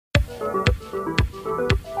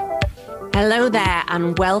Hello there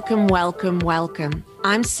and welcome, welcome, welcome.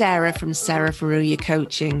 I'm Sarah from Sarah Faruya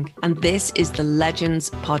Coaching, and this is the Legends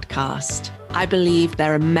Podcast. I believe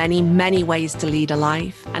there are many, many ways to lead a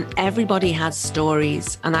life, and everybody has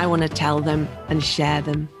stories, and I want to tell them and share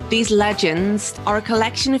them. These legends are a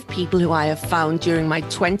collection of people who I have found during my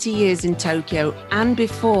 20 years in Tokyo and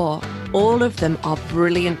before. All of them are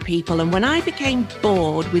brilliant people, and when I became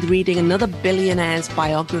bored with reading another billionaire's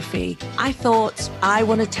biography, I thought I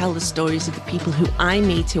want to tell the stories of the people who I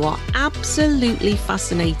meet who are absolutely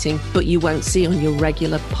fascinating, but you won't see on your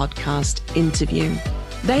regular podcast interview.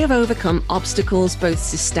 They have overcome obstacles, both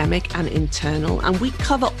systemic and internal, and we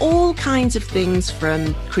cover all kinds of things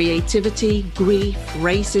from creativity, grief,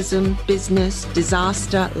 racism, business,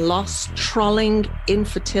 disaster, loss, trolling,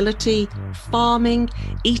 infertility, farming,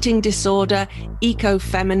 eating disorder,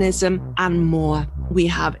 ecofeminism, and more. We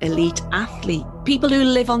have elite athletes, people who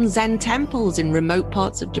live on Zen temples in remote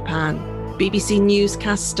parts of Japan, BBC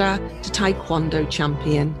newscaster to Taekwondo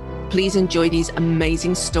champion. Please enjoy these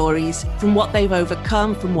amazing stories from what they've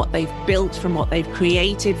overcome, from what they've built, from what they've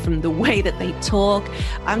created, from the way that they talk.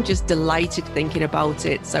 I'm just delighted thinking about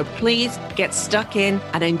it. So please get stuck in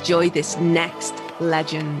and enjoy this next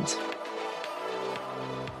legend.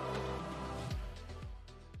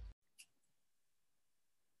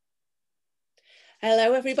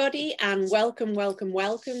 Hello, everybody, and welcome, welcome,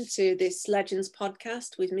 welcome to this Legends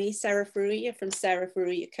podcast with me, Sarah Faruya from Sarah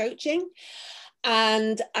Faruya Coaching.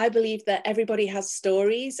 And I believe that everybody has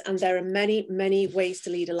stories, and there are many, many ways to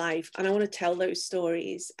lead a life. And I want to tell those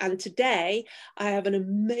stories. And today I have an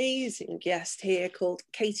amazing guest here called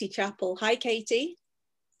Katie Chappell. Hi, Katie.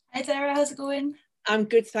 Hi, Sarah. How's it going? I'm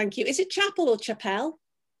good, thank you. Is it Chappell or Chappell?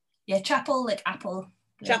 Yeah, Chappell like apple.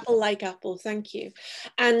 Chappell like apple, thank you.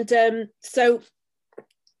 And so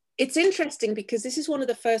it's interesting because this is one of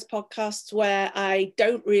the first podcasts where I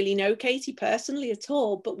don't really know Katie personally at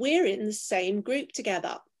all, but we're in the same group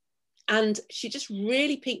together. And she just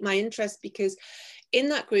really piqued my interest because in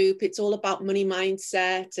that group, it's all about money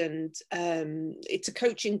mindset, and it's a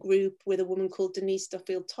coaching group with a woman called Denise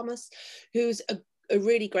Duffield Thomas, who's a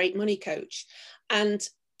really great money coach. And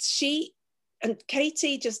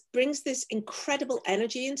Katie just brings this incredible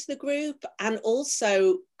energy into the group, and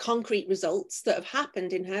also concrete results that have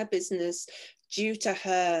happened in her business due to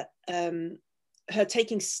her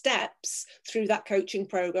taking steps through that coaching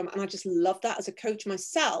program. And I just love that as a coach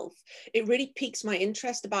myself. It really piques my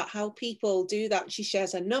interest about how people do that. She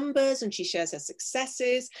shares her numbers and she shares her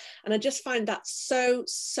successes. And I just find that so,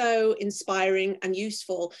 so inspiring and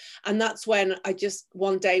useful. And that's when I just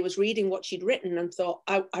one day was reading what she'd written and thought,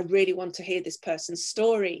 I really want to hear this person's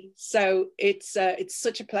story. So it's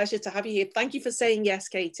such a pleasure to have you here. Thank you for saying yes,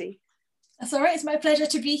 Katie. That's all right. It's my pleasure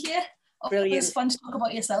to be here. Brilliant. It's fun to talk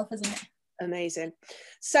about yourself, isn't it? Amazing.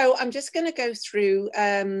 So I'm just going to go through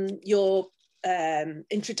your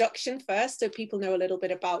introduction first so people know a little bit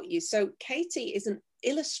about you. So Katie is an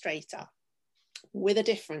illustrator with a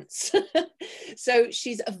difference. So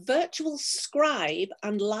she's a virtual scribe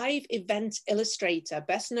and live event illustrator,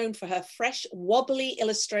 best known for her fresh, wobbly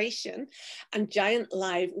illustration and giant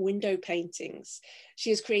live window paintings. She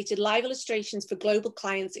has created live illustrations for global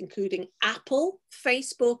clients, including Apple,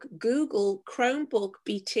 Facebook, Google, Chromebook,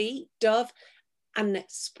 BT, Dove, and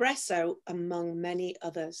Nespresso, among many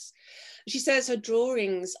others. She says her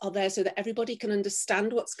drawings are there so that everybody can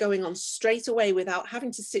understand what's going on straight away without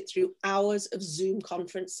having to sit through hours of Zoom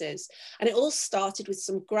conferences. And it all started with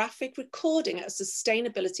some graphic recording at a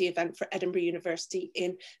sustainability event for Edinburgh University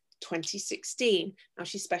in 2016. Now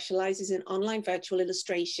she specializes in online virtual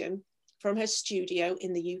illustration from her studio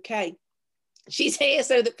in the UK. She's here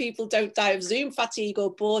so that people don't die of Zoom fatigue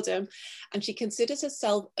or boredom. And she considers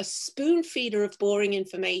herself a spoon feeder of boring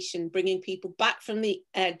information, bringing people back from the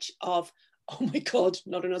edge of, oh my God,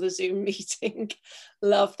 not another Zoom meeting.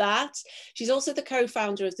 Love that. She's also the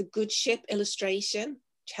co-founder of the Good Ship Illustration,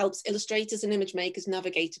 which helps illustrators and image makers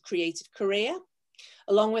navigate a creative career,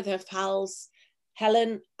 along with her pals,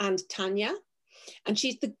 Helen and Tanya. And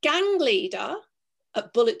she's the gang leader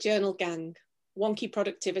at Bullet Journal Gang, Wonky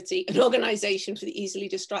Productivity, an organization for the easily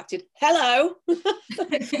distracted. Hello.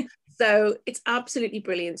 So it's absolutely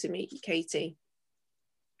brilliant to meet you, Katie.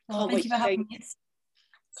 Thank you for having me.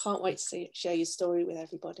 Can't wait to share your story with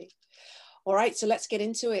everybody. All right, so let's get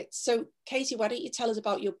into it. So Katie, why don't you tell us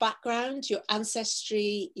about your background, your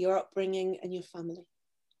ancestry, your upbringing, and your family?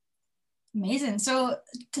 Amazing. So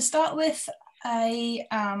to start with,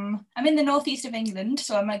 I'm in the northeast of England,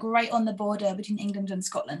 so I'm like right on the border between England and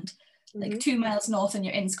Scotland. Like 2 miles north and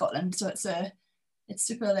you're in Scotland, so it's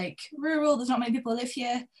super like rural. There's not many people live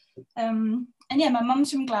here. And yeah, my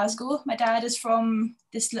mum's from Glasgow. My dad is from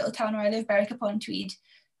this little town where I live, Berwick upon Tweed.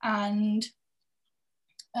 And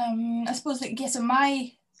I suppose, like, yeah, so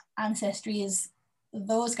my ancestry is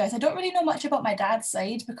those guys. I don't really know much about my dad's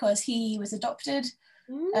side because he was adopted.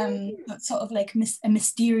 That's sort of like a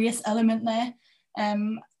mysterious element there.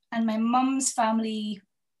 And my mum's family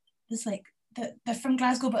was like, they're from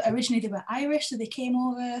Glasgow, but originally they were Irish, so they came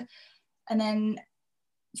over. And then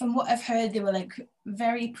from what I've heard, they were like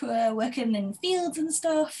very poor, working in fields and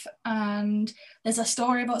stuff. And there's a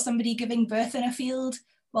story about somebody giving birth in a field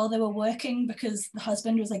while they were working because the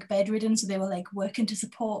husband was like bedridden, so they were like working to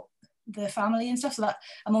support the family and stuff. So that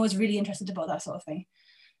I'm always really interested about that sort of thing.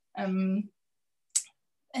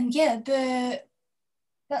 And yeah,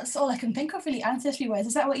 that's all I can think of really ancestry wise.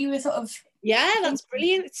 Is that what you were sort of? Yeah, that's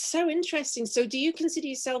brilliant. It's so interesting. So do you consider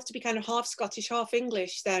yourself to be kind of half Scottish, half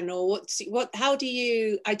English then, or how do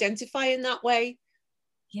you identify in that way?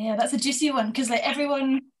 Yeah, that's a juicy one because like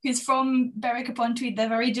everyone who's from Berwick upon Tweed, they're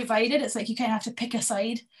very divided. It's like you kind of have to pick a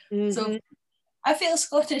side. Mm-hmm. So I feel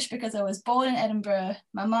Scottish because I was born in Edinburgh.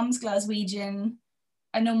 My mum's Glaswegian.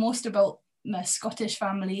 I know most about my Scottish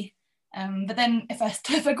family. But then if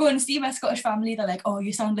I go and see my Scottish family, they're like, oh,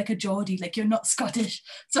 you sound like a Geordie, like you're not Scottish.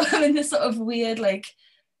 So I'm in this sort of weird, like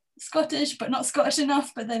Scottish, but not Scottish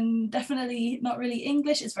enough, but then definitely not really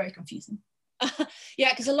English. It's very confusing.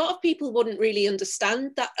 Yeah, because a lot of people wouldn't really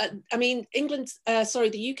understand that. I mean,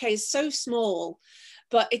 the UK is so small,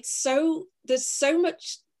 but there's so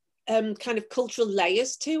much kind of cultural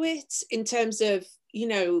layers to it in terms of, you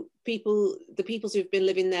know, the peoples who've been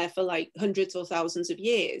living there for like hundreds or thousands of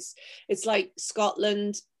years. It's like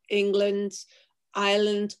Scotland, England,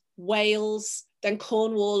 Ireland, Wales, then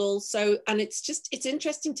Cornwall also. And it's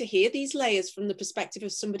interesting to hear these layers from the perspective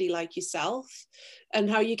of somebody like yourself and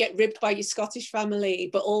how you get ribbed by your Scottish family,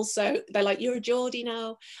 but also they're like, you're a Geordie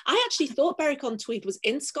now. I actually thought Berwick-on-Tweed was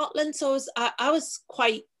in Scotland. So I was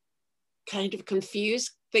quite kind of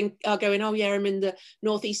confused, going, oh yeah, I'm in the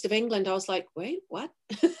northeast of England. I was like, wait, what?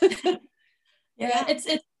 Yeah,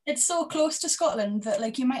 it's so close to Scotland that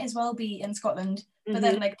like you might as well be in Scotland, but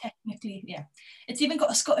then like technically, yeah, it's even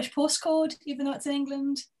got a Scottish postcode even though it's in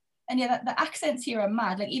England. And yeah, the accents here are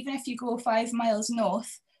mad. Like even if you go 5 miles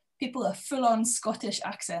north, people are full on Scottish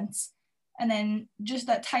accents, and then just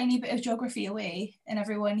that tiny bit of geography away and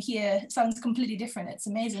everyone here sounds completely different. It's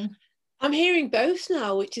amazing. I'm hearing both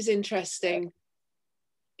now, which is interesting.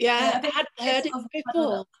 Yeah, I hadn't heard it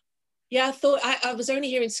before. Yeah, I thought I was only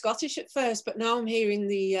hearing Scottish at first, but now I'm hearing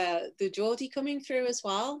the Geordie coming through as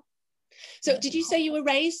well. So did you say you were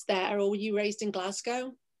raised there, or were you raised in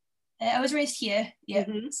Glasgow? I was raised here, yeah.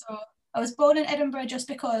 So I was born in Edinburgh just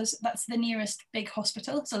because that's the nearest big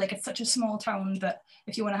hospital. So like it's such a small town that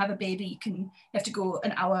if you want to have a baby, you have to go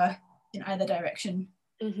an hour in either direction.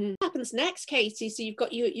 What happens next, Katie? So you've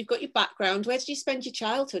got your background. Where did you spend your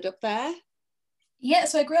childhood? Up there? Yeah,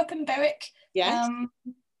 so I grew up in Berwick. Yes.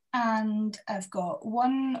 And I've got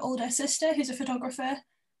one older sister who's a photographer.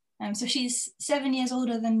 So she's 7 years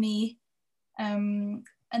older than me. And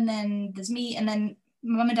then there's me, and then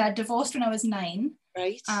my mum and dad divorced when I was 9.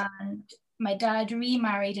 Right. And my dad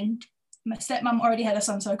remarried, and my stepmom already had a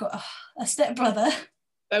son, so I got a stepbrother.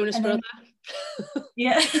 Bonus brother.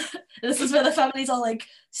 Yeah, this is where the family's all like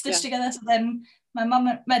stitched together. So then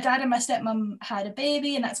my dad and my stepmom had a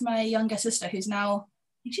baby, and that's my younger sister who's now,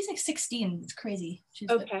 I think she's like 16. It's crazy. She's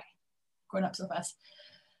grown up so fast.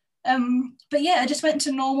 But yeah, I just went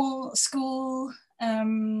to normal school.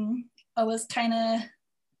 I was kind of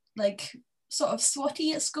like sort of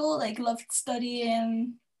swotty at school, like loved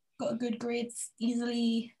studying, got good grades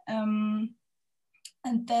easily. And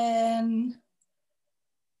then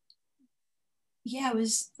I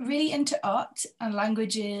was really into art and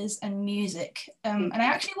languages and music. And I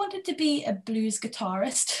actually wanted to be a blues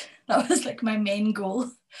guitarist. That was like my main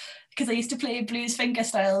goal, because I used to play blues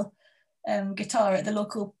fingerstyle guitar at the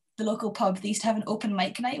local pub. They used to have an open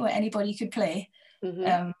mic night where anybody could play.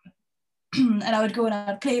 And I would go and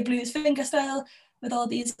I'd play blues fingerstyle with all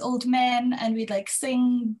these old men, and we'd like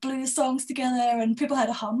sing blues songs together, and people had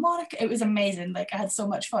a harmonica. It was amazing. Like I had so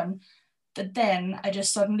much fun. But then I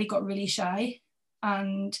just suddenly got really shy.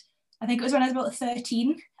 And I think it was when I was about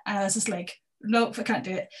 13, and I was just like, nope, I can't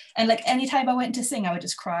do it. And like anytime I went to sing, I would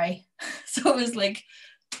just cry. So it was like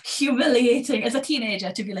humiliating as a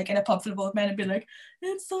teenager to be like in a pub full of old men and be like,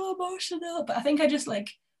 it's so emotional. But I think I just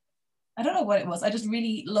like, I don't know what it was. I just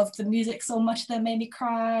really loved the music so much that it made me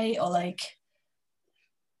cry, or like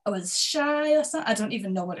I was shy or something. I don't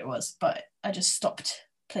even know what it was, but I just stopped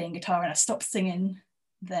playing guitar and I stopped singing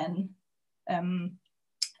then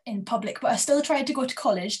in public. But I still tried to go to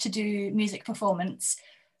college to do music performance,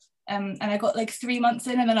 And I got like 3 months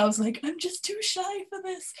in, and then I was like, I'm just too shy for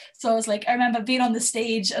this. So I was like, I remember being on the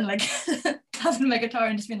stage and like having my guitar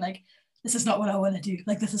and just being like, this is not what I want to do.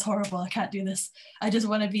 Like, this is horrible. I can't do this. I just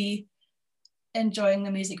want to be enjoying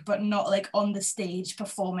the music, but not like on the stage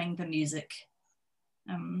performing the music.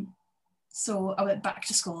 So I went back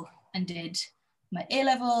to school and did my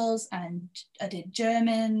A-levels, and I did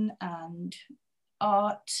German and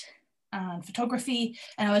art and photography,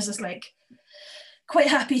 and I was just like quite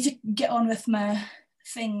happy to get on with my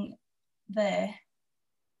thing there.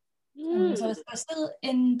 So I was still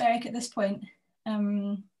in Berwick at this point,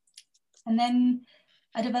 and then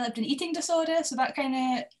I developed an eating disorder, so that kind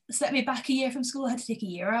of set me back a year from school. I had to take a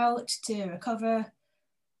year out to recover.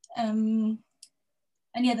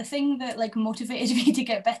 And yeah, the thing that like motivated me to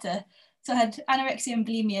get better, so I had anorexia and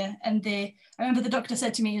bulimia, and I remember the doctor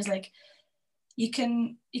said to me, he was like, you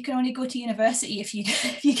can only go to university if you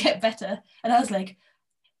if you get better. And I was like,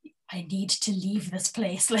 I need to leave this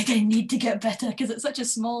place, like I need to get better, because it's such a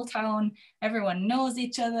small town, everyone knows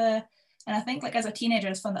each other. And I think like as a teenager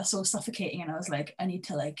I just found that so suffocating, and I was like, I need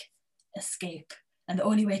to like escape, and the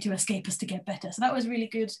only way to escape is to get better. So that was really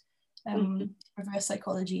good reverse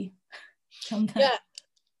psychology. Yeah,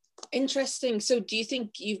 interesting. So do you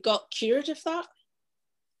think you've got cured of that?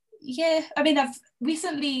 Yeah, I mean, I've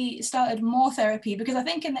recently started more therapy, because I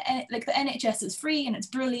think in the NHS is free and it's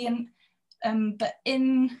brilliant, but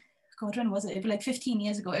in, God, when was it? It'd be like 15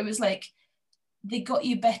 years ago. It was like they got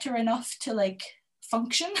you better enough to like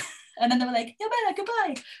function, and then they were like, yeah, better,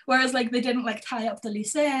 goodbye. Whereas like they didn't like tie up the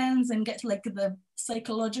loose ends and get to like the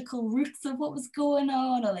psychological roots of what was going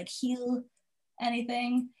on, or like heal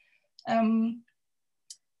anything.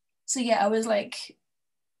 So yeah, I was like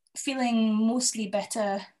feeling mostly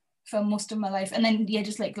better for most of my life, and then yeah,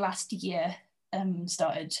 just like last year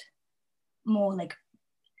started more like,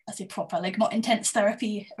 I say proper, like more intense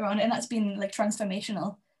therapy around it, and that's been like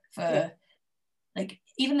transformational for like,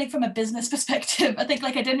 even like from a business perspective. I think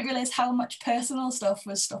like I didn't realize how much personal stuff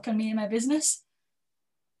was stopping me in my business.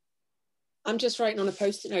 I'm just writing on a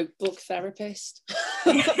post-it note, book therapist.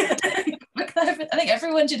 I think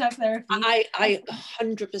everyone should have therapy. I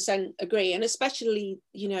 100% agree, and especially,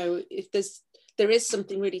 you know, if there is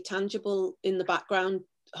something really tangible in the background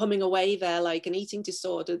humming away there, like an eating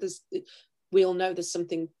disorder, we all know there's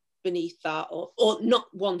something beneath that, or not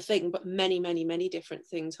one thing, but many different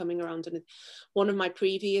things humming around. And one of my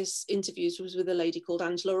previous interviews was with a lady called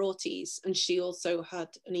Angela Ortiz, and she also had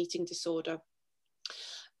an eating disorder.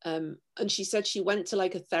 And she said she went to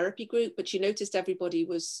like a therapy group, but she noticed everybody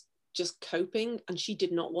was just coping, and she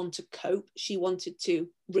did not want to cope. She wanted to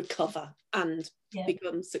recover and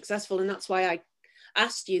become successful. And that's why I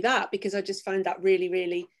asked you that, because I just found that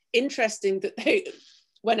really interesting that they,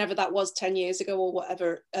 whenever that was 10 years ago or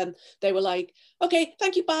whatever, they were like, okay,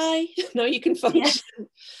 thank you, bye. Now you can function. Yeah.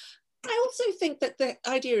 I also think that the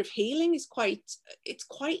idea of healing is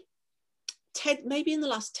maybe in the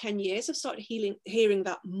last 10 years I've started hearing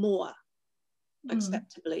that more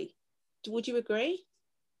acceptably. Would you agree?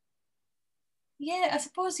 Yeah, I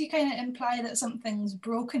suppose you kind of imply that something's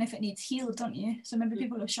broken if it needs healed, don't you? So maybe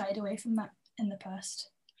people have shied away from that in the past.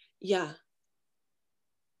 Yeah,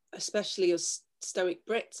 especially us stoic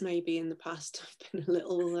Brits maybe in the past have been a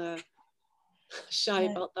little shy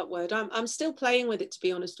about that word. I'm still playing with it, to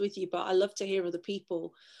be honest with you, but I love to hear other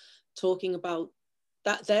people talking about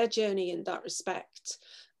that, their journey in that respect.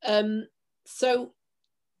 So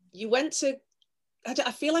you went to,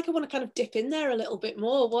 I feel like I want to kind of dip in there a little bit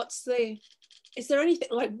more. Is there anything,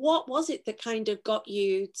 like, what was it that kind of got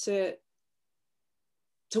you to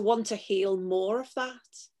want to heal more of that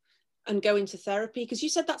and go into therapy? Because you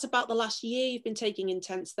said that's about the last year you've been taking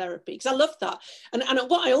intense therapy, because I love that. And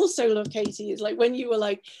what I also love, Katie, is like when you were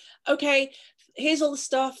like, okay, here's all the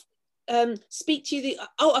stuff, speak to you,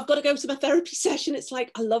 I've got to go to my therapy session. It's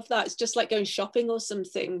like, I love that. It's just like going shopping or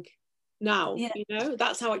something now, you know,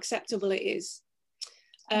 that's how acceptable it is.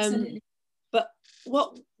 Absolutely. But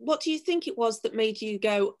what do you think it was that made you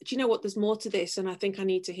go, do you know what, there's more to this, and I think I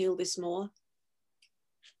need to heal this more?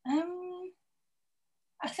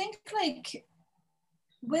 I think like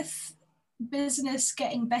with business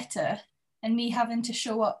getting better and me having to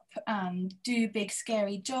show up and do big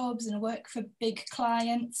scary jobs and work for big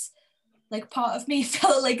clients, like part of me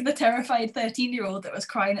felt like the terrified 13-year-old that was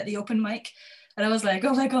crying at the open mic, and I was like,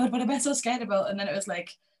 oh my God, what am I so scared about? And then it was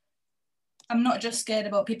like, I'm not just scared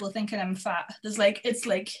about people thinking I'm fat. It's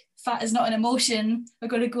like fat is not an emotion. We're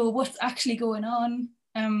going to go, what's actually going on?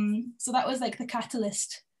 So that was like the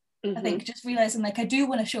catalyst. I think just realizing like I do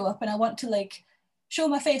want to show up, and I want to like show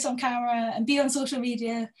my face on camera and be on social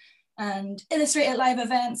media and illustrate at live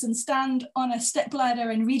events and stand on a stepladder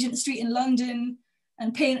in Regent Street in London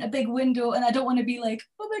and paint a big window. And I don't want to be like,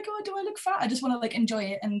 oh my God, do I look fat? I just want to like enjoy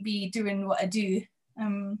it and be doing what I do.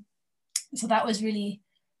 So that was really,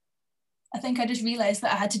 I think I just realized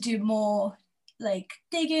that I had to do more like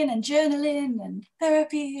digging and journaling and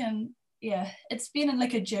therapy. And yeah, it's been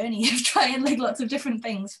like a journey of trying like lots of different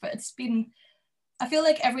things, but it's been, I feel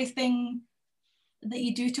like everything that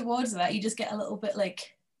you do towards that, you just get a little bit like,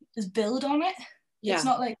 just build on it. Yeah. It's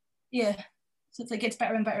not like, yeah. So it's like, it's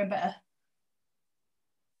better and better and better.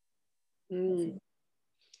 Can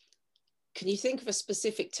you think of a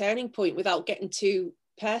specific turning point without getting too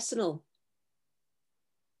personal?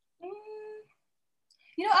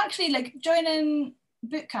 You know, actually, like joining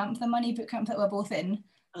boot camp, the money boot camp that we're both in,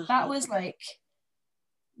 that was like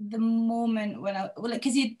the moment when I, well, like,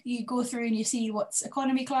 because you go through and you see what's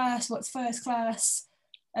economy class, what's first class,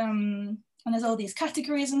 and there's all these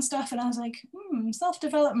categories and stuff, and I was like,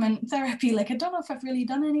 self-development therapy, like I don't know if I've really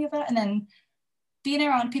done any of that. And then being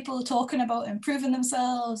around people talking about improving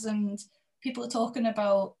themselves and people talking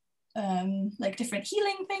about like different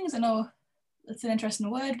healing things. I know that's an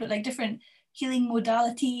interesting word, but like different healing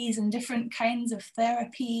modalities and different kinds of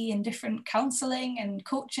therapy and different counseling and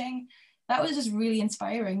coaching. That was just really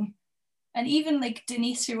inspiring. And even like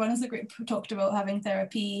Denise, who runs the group, who talked about having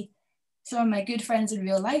therapy. Some of my good friends in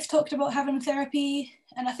real life talked about having therapy.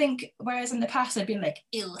 And I think, whereas in the past I'd been like,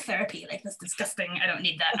 ew, therapy, like that's disgusting, I don't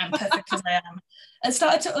need that, I'm perfect as I am. It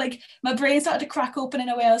started to like, my brain started to crack open in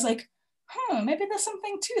a way. I was like, maybe there's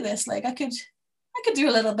something to this. Like I could do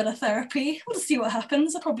a little bit of therapy. We'll see what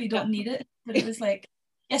happens. I probably don't need it. But it was like,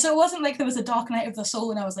 yeah, so it wasn't like there was a dark night of the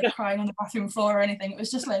soul and I was like crying on the bathroom floor or anything. It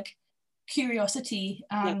was just like curiosity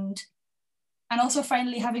and also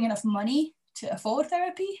finally having enough money to afford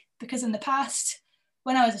therapy. Because in the past,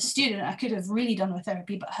 when I was a student, I could have really done with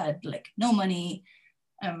therapy, but I had like no money.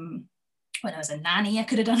 When I was a nanny, I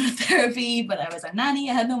could have done with therapy, but I was a nanny,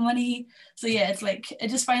 I had no money. So yeah, it's like, it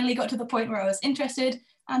just finally got to the point where I was interested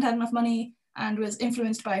and had enough money and was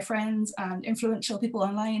influenced by friends and influential people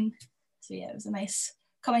online. So yeah, it was a nice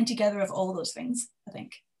coming together of all those things, I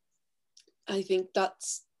think. I think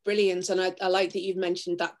that's brilliant. And I like that you've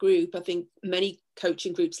mentioned that group. I think many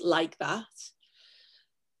coaching groups like that.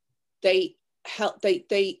 They help,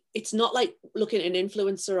 it's not like looking at an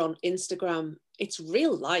influencer on Instagram, it's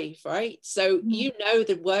real life, right? So you know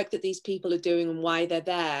the work that these people are doing and why they're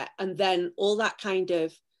there. And then all that kind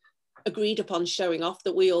of agreed upon showing off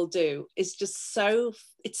that we all do is just so,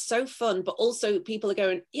 it's so fun. But also people are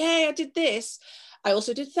going, yay, I did this. I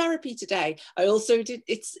also did therapy today. I also did,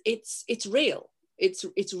 it's real.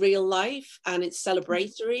 It's real life, and it's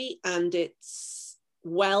celebratory, and it's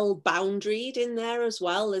well boundaried in there as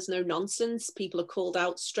well. There's no nonsense. People are called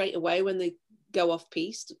out straight away when they go off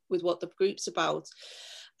piste with what the group's about.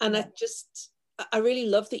 And I really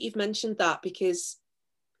love that you've mentioned that, because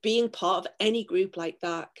being part of any group like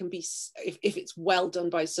that can be, if it's well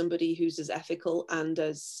done by somebody who's as ethical and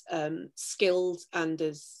as skilled and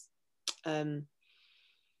as how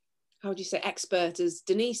would you say, expert as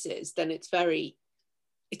Denise is, then it's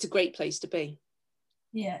a great place to be.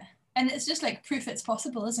 Yeah, and it's just like proof it's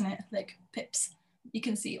possible, isn't it? Like Pips, you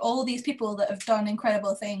can see all these people that have done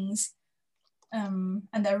incredible things, and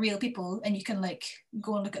they're real people, and you can like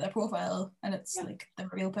go and look at their profile, and it's like they're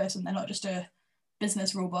a real person. They're not just a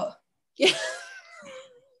business robot. Yeah.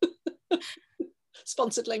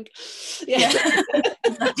 Sponsored link. Yeah.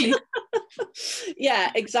 Exactly.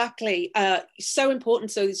 Yeah, exactly. So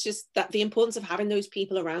important. So it's just that the importance of having those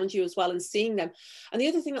people around you as well and seeing them. And the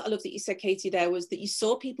other thing that I love that you said, Katie, there was that you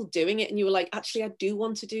saw people doing it and you were like, actually, I do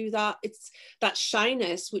want to do that. It's that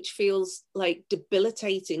shyness which feels like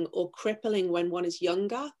debilitating or crippling when one is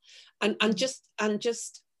younger, and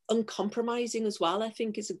just uncompromising as well, I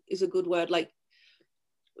think is a good word. Like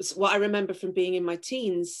what I remember from being in my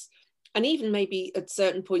teens, and even maybe at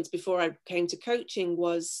certain points before I came to coaching,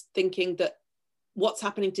 was thinking that what's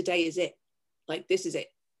happening today is it, like this is it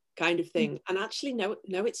kind of thing. And actually no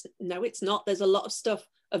it's not. There's a lot of stuff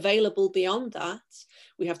available beyond that.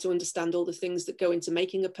 We have to understand all the things that go into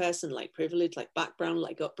making a person, like privilege, like background,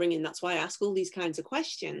 like upbringing. That's why I ask all these kinds of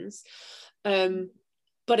questions.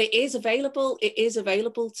 But it is available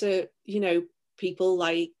to, you know, people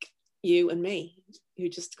like you and me who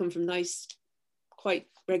just come from nice, quite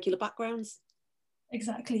regular backgrounds.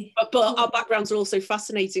 Exactly. But our backgrounds are also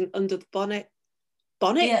fascinating under the bonnet.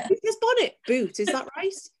 Yeah. There's bonnet. Boot, is that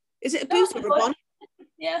right? Is it a boot or a bonnet?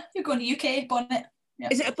 Yeah, you're going to UK, bonnet. Yeah.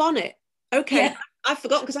 Is it a bonnet? Okay. Yeah. I've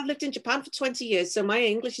forgotten because I've lived in Japan for 20 years, so my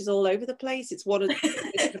English is all over the place. It's one of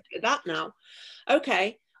that now.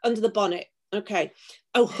 Okay, under the bonnet. Okay.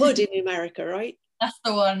 Oh, Hood in America, right? That's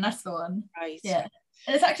the one. That's the one. Right. Yeah.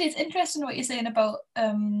 And it's interesting what you're saying about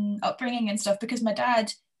upbringing and stuff, because my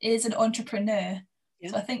dad is an entrepreneur. Yeah.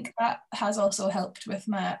 So I think that has also helped with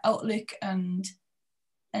my outlook, and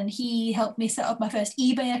he helped me set up my first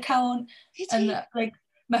eBay account. And like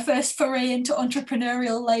my first foray into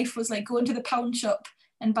entrepreneurial life was like going to the pound shop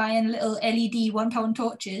and buying little LED £1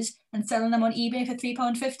 torches and selling them on eBay for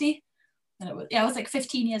 £3.50. And I was like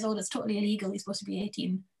 15 years old. It's totally illegal. You're supposed to be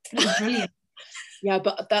 18. But it was brilliant. Yeah,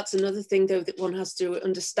 but that's another thing though that one has to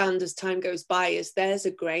understand as time goes by, is there's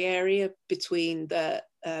a grey area between the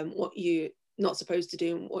what you're not supposed to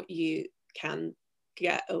do and what you can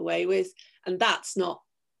get away with, and that's not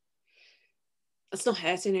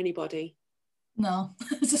hurting anybody. No,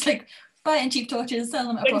 it's just like buying cheap torches, selling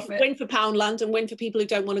them at a profit. Win for Poundland and win for people who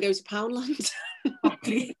don't want to go to Poundland.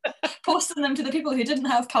 Exactly. Posting them to the people who didn't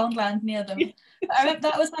have Poundland near them. I remember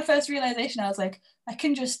that was my first realization. I was like, I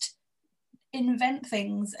can just invent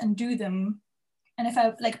things and do them, and if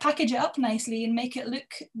I like package it up nicely and make it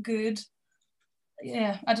look good,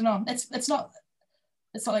 yeah, I don't know, it's not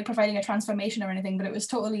like providing a transformation or anything, but it was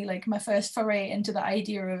totally like my first foray into the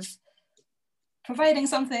idea of providing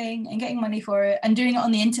something and getting money for it and doing it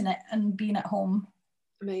on the internet and being at home.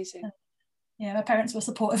 Amazing. Yeah, my parents were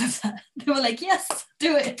supportive of that. They were like, yes,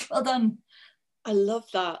 do it, well done. I love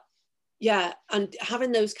that. Yeah, and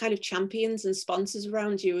having those kind of champions and sponsors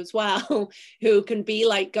around you as well, who can be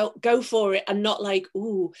like, go for it, and not like,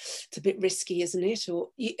 ooh, it's a bit risky, isn't it? Or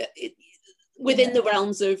within the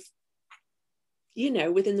realms of,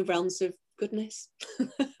 within the realms of goodness.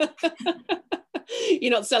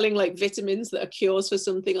 You're not selling like vitamins that are cures for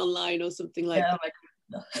something online or something like that.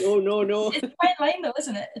 No. It's a fine line though,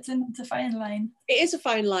 isn't it? It's a fine line. It is a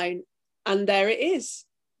fine line, and there it is.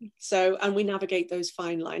 So, and we navigate those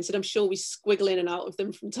fine lines, and I'm sure we squiggle in and out of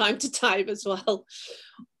them from time to time as well.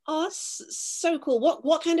 Oh, so cool.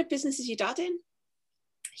 What kind of business is your dad in?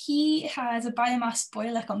 He has a biomass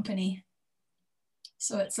boiler company.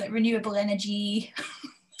 So it's like renewable energy.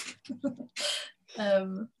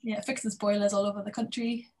 It fixes boilers all over the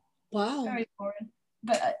country. Wow. Very boring.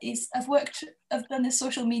 But I've done this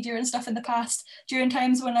social media and stuff in the past during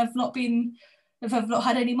times when I've not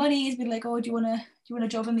had any money. He's been like, oh, do you want a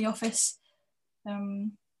job in the office? But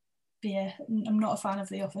yeah, I'm not a fan of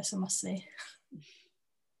the office, I must say.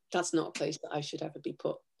 That's not a place that I should ever be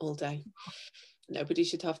put all day. Nobody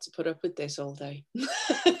should have to put up with this all day.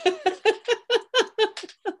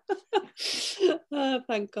 Oh,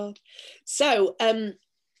 thank God. So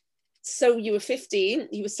you were 15,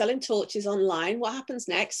 you were selling torches online. What happens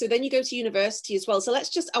next? So then you go to university as well. So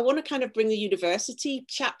I want to kind of bring the university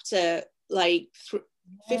chapter, like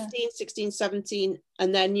 15, 16, 17,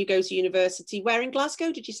 and then you go to university. Where in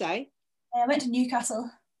Glasgow, did you say? I went to Newcastle.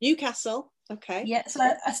 Newcastle, okay. Yeah, so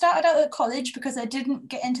I started out at college because I didn't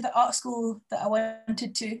get into the art school that I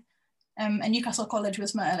wanted to. And Newcastle College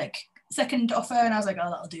was my like second offer, and I was like, oh,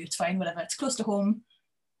 that'll do, it's fine, whatever, it's close to home.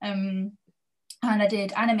 And I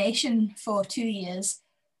did animation for 2 years.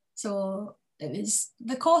 So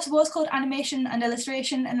the course was called animation and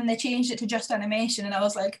illustration, and then they changed it to just animation, and I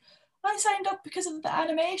was like, I signed up because of the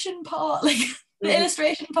animation part, like the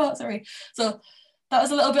illustration part, sorry. So that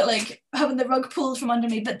was a little bit like having the rug pulled from under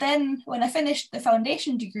me. But then when I finished the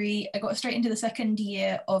foundation degree, I got straight into the second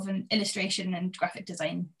year of an illustration and graphic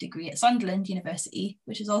design degree at Sunderland University,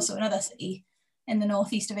 which is also another city in the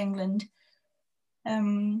northeast of England,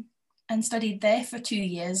 and studied there for 2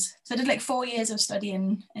 years. So I did like 4 years of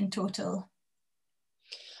studying in total.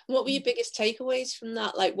 What were your biggest takeaways from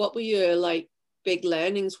that? Like, what were your like big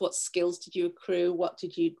learnings? What skills did you accrue? What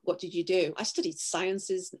did you do? I studied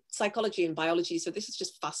sciences, psychology and biology, so this is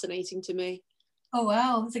just fascinating to me. Oh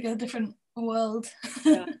wow, it's like a different world.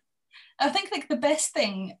 Yeah. I think like the best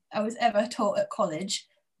thing I was ever taught at college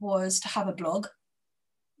was to have a blog.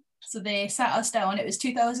 So they sat us down, it was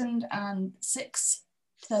 2006,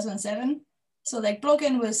 2007. So like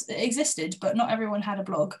blogging existed, but not everyone had a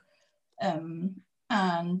blog. And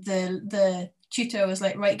the tutor was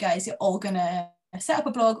like, right guys, you're all gonna set up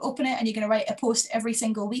a blog, open it, and you're gonna write a post every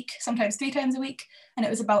single week, sometimes 3 times a week. And it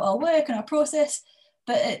was about our work and our process.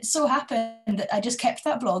 But it so happened that I just kept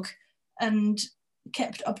that blog and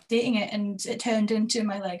kept updating it, and it turned into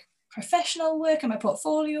my like professional work and my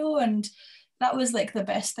portfolio. And that was like the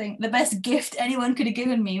best thing, the best gift anyone could have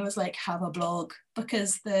given me was like, have a blog,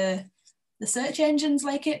 because the search engines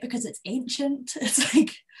like it, because it's ancient. It's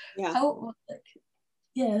like, yeah. How, like,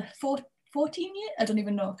 yeah, 14 years? I don't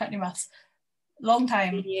even know, can't do maths. Long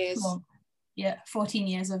time. 14 years. Long. Yeah, 14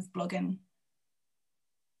 years of blogging.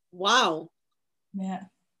 Wow. Yeah.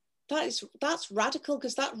 that's radical,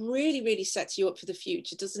 because that really, really sets you up for the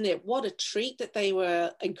future, doesn't it? What a treat that they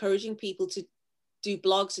were encouraging people to do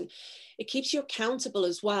blogs, and it keeps you accountable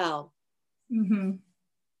as well. Mm-hmm.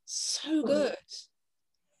 So good.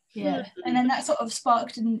 Yeah, and then that sort of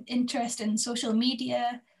sparked an interest in social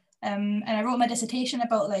media, and I wrote my dissertation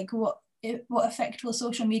about like what effect will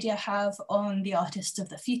social media have on the artists of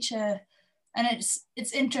the future. And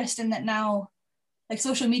it's interesting that now, like,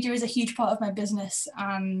 social media is a huge part of my business,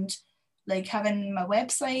 and like having my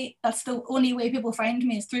website, that's the only way people find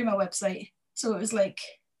me, is through my website. So it was like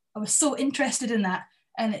I was so interested in that,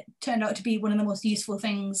 and it turned out to be one of the most useful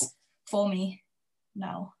things for me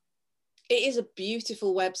now. It is a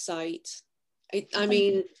beautiful website. I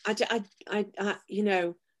mean, I you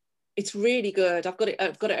know, it's really good. I've got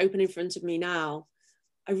it open in front of me now.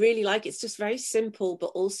 I really like it. It's just very simple,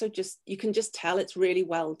 but also just, you can just tell it's really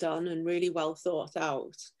well done and really well thought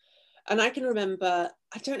out. And I can remember,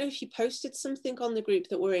 I don't know if you posted something on the group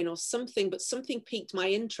that we're in or something, but something piqued my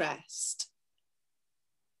interest.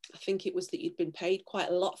 I think it was that you'd been paid quite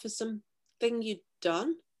a lot for something you'd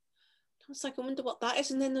done. I was like, I wonder what that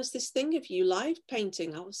is. And then there's this thing of you live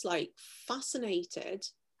painting. I was like fascinated.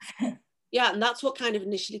 Yeah, and that's what kind of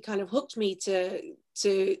initially kind of hooked me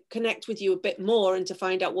to connect with you a bit more and to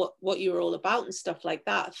find out what you were all about and stuff like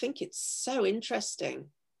that. I think it's so interesting.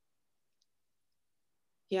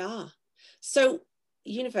 Yeah. So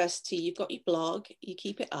university, you've got your blog, you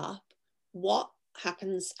keep it up. What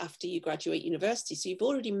happens after you graduate university? So you've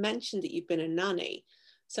already mentioned that you've been a nanny.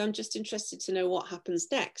 So I'm just interested to know what happens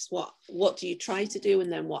next. What do you try to do, and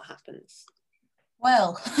then what happens?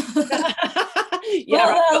 Well, yeah,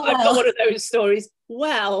 well, I've got one of those stories.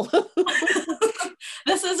 Well,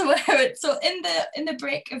 this is where it. So in the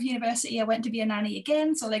break of university, I went to be a nanny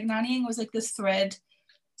again. So like nannying was like this thread.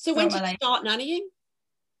 So when did you start nannying?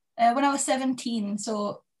 When I was 17.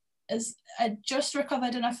 So as I just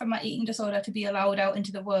recovered enough from my eating disorder to be allowed out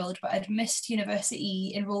into the world, but I'd missed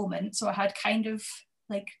university enrollment, so I had kind of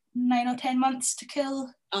like 9 or 10 months to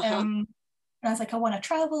kill. And I was like, I want to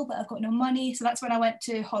travel, but I've got no money. So that's when I went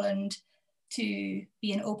to Holland to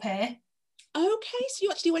be an au pair. Okay, so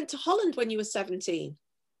you actually went to Holland when you were 17?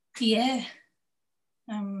 Yeah,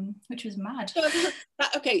 which was mad.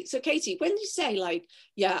 Okay, so Katie, when you say like,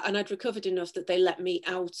 yeah, and I'd recovered enough that they let me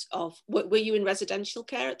out of, were you in residential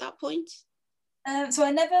care at that point? So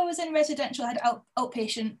I never was in residential. I had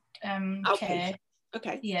outpatient care.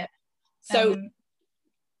 Okay. Yeah. So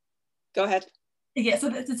go ahead. Yeah, so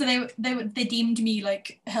they deemed me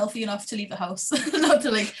like healthy enough to leave the house, not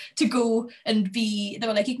to like to go and be. They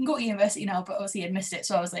were like, you can go to university now, but obviously I'd missed it,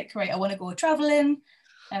 so I was like, right, I want to go traveling,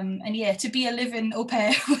 and yeah, to be a living au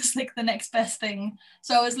pair was like the next best thing.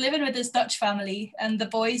 So I was living with this Dutch family, and the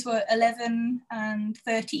boys were 11 and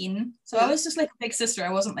 13, so I was just like a big sister.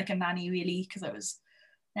 I wasn't like a nanny really, because I was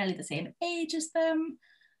nearly the same age as them.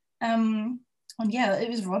 And yeah, it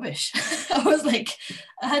was rubbish. I was like,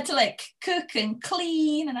 I had to like cook and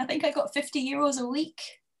clean, and I think I got 50 euros a week.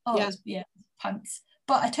 Oh, yeah, it was, pants.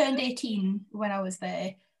 But I turned 18 when I was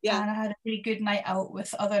there, and I had a really good night out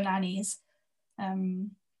with other nannies.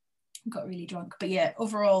 Got really drunk, but yeah,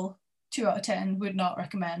 overall 2 out of 10, would not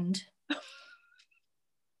recommend.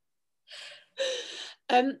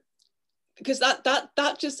 Because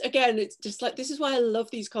that just, again, it's just like, this is why I love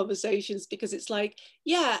these conversations, because it's like,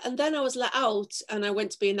 yeah, and then I was let out and I went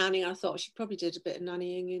to be a nanny, and I thought she probably did a bit of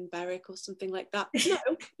nannying in Berwick or something like that.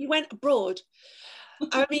 No, you went abroad.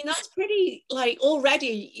 I mean, that's pretty, like,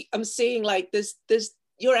 already I'm seeing like there's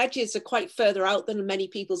your edges are quite further out than many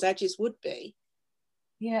people's edges would be.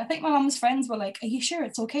 Yeah, I think my mum's friends were like, are you sure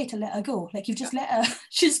it's okay to let her go? Like, you've just let her,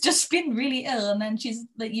 she's just been really ill, and then she's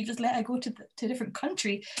like, you've just let her go to a different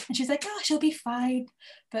country, and she's like, oh, she'll be fine.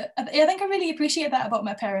 But I think I really appreciate that about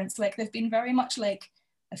my parents. Like, they've been very much like,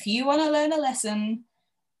 if you want to learn a lesson,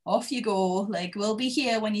 off you go. Like, we'll be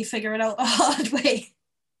here when you figure it out the hard way.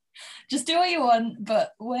 Just do what you want,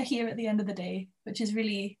 but we're here at the end of the day, which is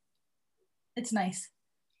really, it's nice.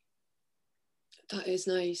 That is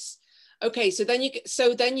nice. Okay, so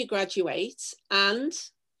then you graduate, and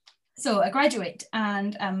so I graduate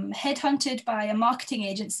and I'm headhunted by a marketing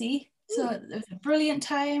agency. So it was a brilliant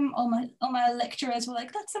time. All my lecturers were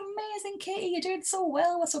like, "That's amazing, Katie. You're doing so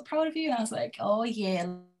well. We're so proud of you." And I was like, "Oh yeah,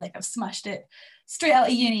 like I've smashed it. Straight out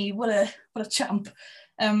of uni. What a champ."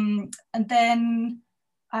 And then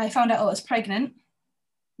I found out I was pregnant,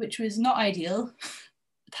 which was not ideal,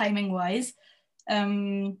 timing wise.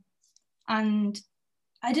 And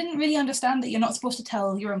I didn't really understand that you're not supposed to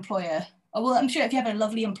tell your employer. Oh, well, I'm sure if you have a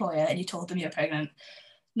lovely employer and you told them you're pregnant,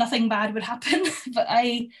 nothing bad would happen. But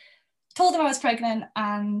I told them I was pregnant,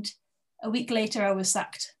 and a week later I was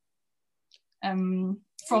sacked. from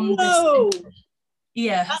Whoa. this.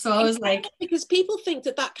 Yeah, so I was like, because people think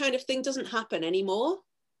that kind of thing doesn't happen anymore.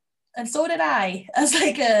 And so did I. As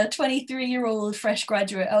like a 23-year-old fresh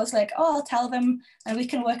graduate, I was like, oh, I'll tell them and we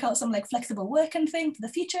can work out some like flexible working thing for the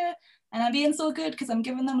future. And I'm being so good because I'm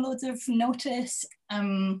giving them loads of notice.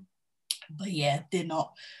 But yeah, did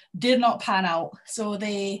not pan out. So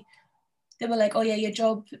they were like, oh yeah, your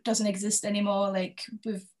job doesn't exist anymore. Like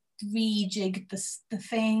we've rejigged the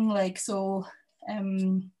thing. Like, so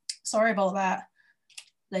sorry about that.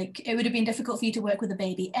 Like it would have been difficult for you to work with a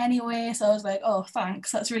baby anyway. So I was like, oh,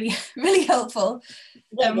 thanks. That's really, really helpful.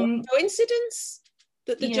 What coincidence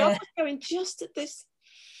that the job was going just at this.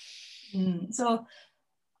 So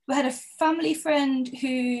we had a family friend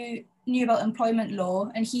who knew about employment law,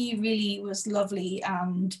 and he really was lovely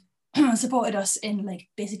and supported us in like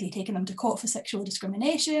basically taking them to court for sexual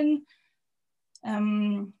discrimination.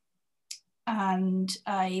 And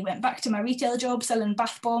I went back to my retail job selling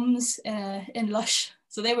bath bombs in Lush.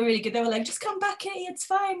 So they were really good. They were like, just come back, Katie, it's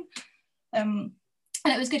fine. And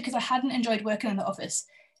it was good because I hadn't enjoyed working in the office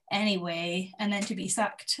anyway. And then to be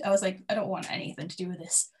sacked, I was like, I don't want anything to do with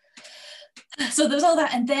this. So there was all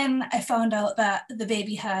that. And then I found out that the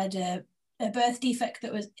baby had a birth defect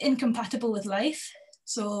that was incompatible with life.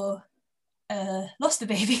 So lost the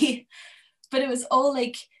baby. But it was all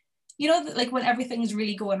like, you know, like when everything's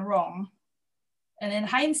really going wrong. And in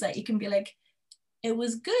hindsight, you can be like, it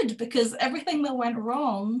was good because everything that went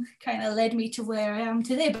wrong kind of led me to where I am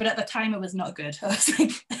today. But at the time, it was not good. I was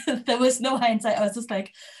like, there was no hindsight. I was just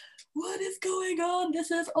like, what is going on?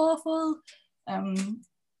 This is awful. And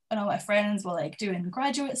all my friends were like doing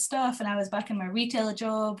graduate stuff, and I was back in my retail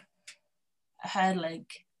job. I had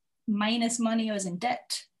like minus money. I was in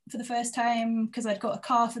debt for the first time because I'd got a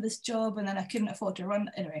car for this job, and then I couldn't afford to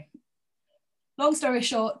run. Anyway, long story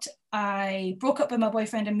short, I broke up with my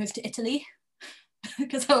boyfriend and moved to Italy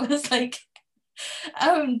because I was like,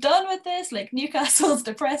 I'm done with this. Like Newcastle's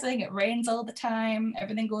depressing. It rains all the time.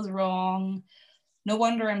 Everything goes wrong. No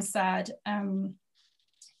wonder I'm sad.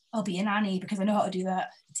 I'll be a nanny because I know how to do that.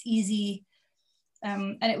 It's easy.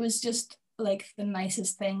 And it was just like the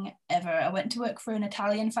nicest thing ever. I went to work for an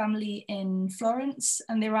Italian family in Florence,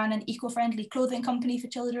 and they ran an eco-friendly clothing company for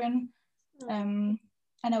children. And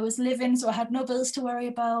I was living, so I had no bills to worry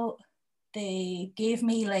about. They gave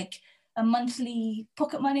me like a monthly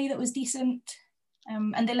pocket money that was decent.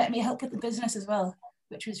 And they let me help with the business as well,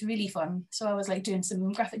 which was really fun. So I was like doing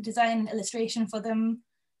some graphic design and illustration for them.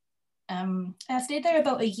 I stayed there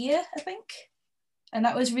about a year, I think. And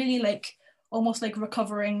that was really like almost like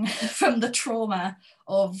recovering from the trauma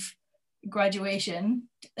of graduation.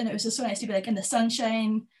 And it was just so nice to be like in the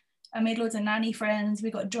sunshine. I made loads of nanny friends.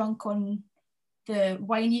 We got drunk on the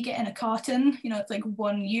wine you get in a carton. You know, it's like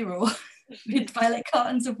 €1. We'd buy like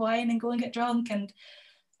cartons of wine and go and get drunk. And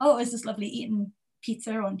oh, it was just lovely eating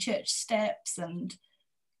pizza on church steps and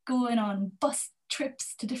going on bus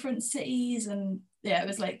trips to different cities. And yeah, it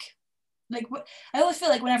was like I always feel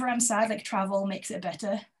like whenever I'm sad, like travel makes it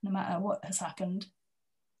better, no matter what has happened.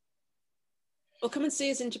 Well, come and see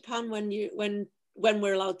us in Japan when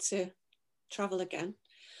we're allowed to travel again.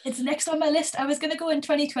 It's next on my list. I was going to go in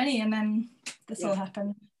 2020, and then this all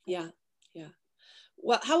happened. Yeah.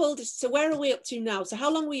 Well, so where are we up to now? So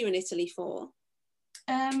how long were you in Italy for?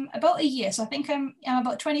 About a year. So I think I'm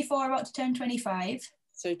about 24, about to turn 25.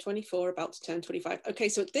 So 24, about to turn 25. Okay,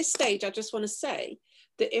 so at this stage, I just want to say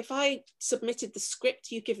that if I submitted the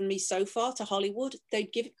script you've given me so far to Hollywood,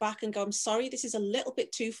 they'd give it back and go, I'm sorry, this is a little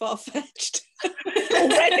bit too far-fetched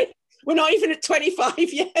already. We're not even at 25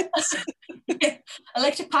 yet. Yeah, I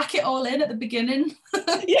like to pack it all in at the beginning.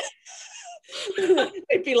 Yeah.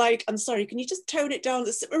 They'd be like, I'm sorry, can you just tone it down?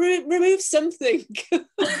 Remove something. Can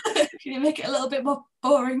you make it a little bit more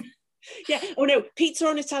boring? Yeah. Oh no, pizza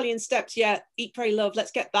on Italian steps. Yeah. Eat, Pray, Love. Let's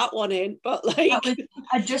get that one in. But like,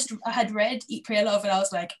 I had read Eat, Pray, Love, and I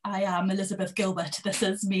was like, I am Elizabeth Gilbert. This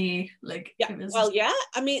is me. Like, yeah. Well, yeah.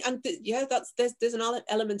 I mean, and there's an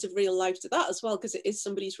element of real life to that as well, because it is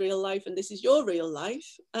somebody's real life, and this is your real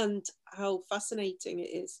life, and how fascinating it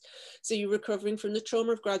is. So you're recovering from the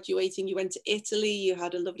trauma of graduating. You went to Italy. You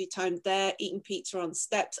had a lovely time there, eating pizza on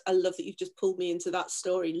steps. I love that you've just pulled me into that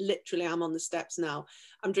story. Literally, I'm on the steps now.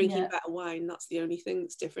 I'm drinking better wine. That's the only thing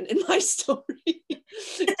that's different in my story.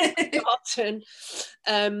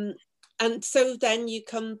 And so then you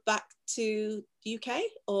come back to the UK,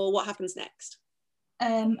 or what happens next?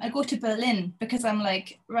 I go to Berlin because I'm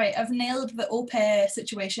like, right, I've nailed the au pair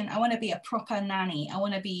situation. I want to be a proper nanny. I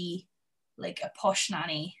want to be like a posh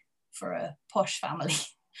nanny for a posh family.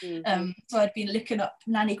 Mm-hmm. So I'd been looking up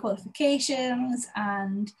nanny qualifications,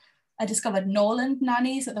 and I discovered Norland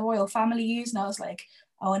nannies that the royal family use, and I was like,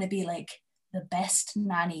 I want to be like the best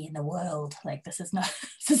nanny in the world. Like, this is not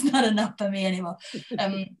this is not enough for me anymore.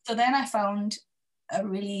 So then I found a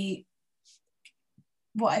really,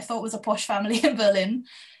 what I thought was a posh family in Berlin,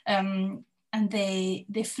 and they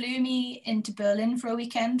flew me into Berlin for a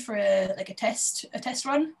weekend for a test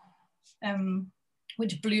run,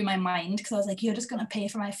 which blew my mind, because I was like, you're just gonna pay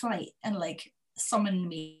for my flight and like summon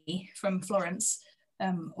me from Florence.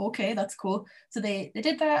 Okay, that's cool. So they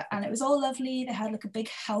did that, and it was all lovely. They had like a big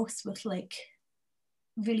house with like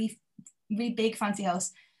really big fancy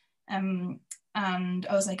house, and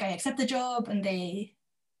I was like, I accept the job, and they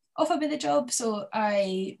offered me the job. So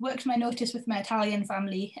I worked my notice with my Italian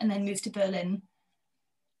family and then moved to Berlin.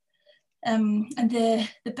 And the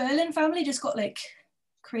Berlin family just got like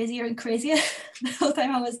crazier and crazier the whole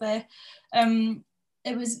time I was there.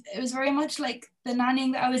 It was very much like the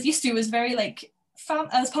nannying that I was used to was very like,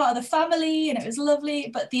 I was part of the family and it was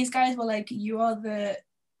lovely, but these guys were like, you are the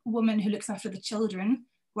woman who looks after the children,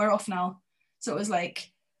 we're off now. So it was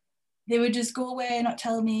like, they would just go away, not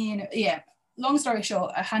tell me, and yeah, long story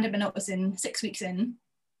short, I handed my notice in 6 weeks in,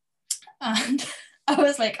 and I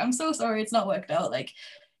was like, I'm so sorry, it's not worked out. Like,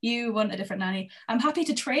 you want a different nanny. I'm happy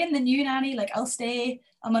to train the new nanny. Like, I'll stay.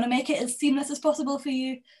 I'm gonna make it as seamless as possible for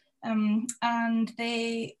you. And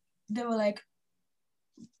they were like,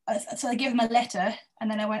 so I gave them a letter,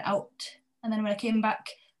 and then I went out. And then when I came back,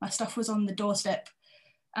 my stuff was on the doorstep,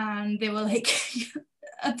 and they were like,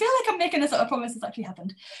 I feel like I'm making this up. I promise this actually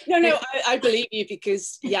happened. No, I believe you,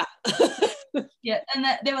 because yeah. Yeah, and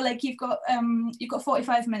they were like, you've got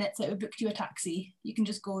 45 minutes. It would book you a taxi. You can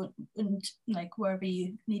just go and like wherever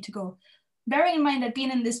you need to go. Bearing in mind, I'd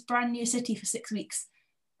been in this brand new city for 6 weeks.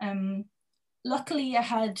 Luckily, I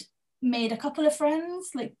had made a couple of friends.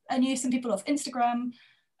 Like, I knew some people off Instagram,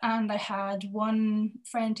 and I had one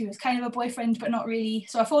friend who was kind of a boyfriend, but not really.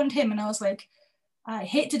 So I phoned him, and I was like, I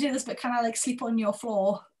hate to do this, but can I like sleep on your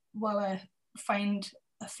floor while I find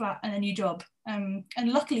a flat and a new job? And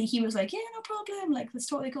luckily he was like, yeah, no problem, like that's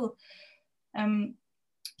totally cool.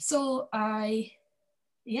 So I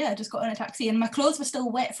just got in a taxi, and my clothes were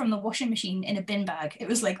still wet from the washing machine in a bin bag. It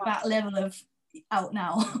was like that level of out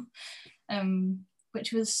now.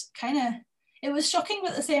 Which was it was shocking,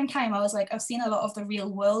 but at the same time I was like, I've seen a lot of the real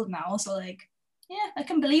world now, so like, yeah, I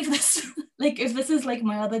can believe this. Like, if this is like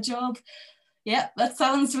my other job, yeah, that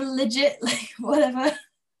sounds legit, like whatever.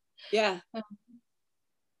 Yeah.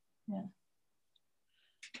 Yeah.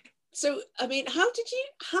 So, I mean,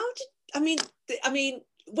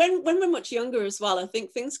 when we're much younger as well, I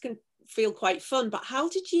think things can feel quite fun, but how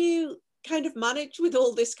did you kind of manage with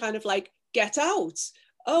all this kind of like, get out?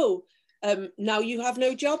 Oh, now you have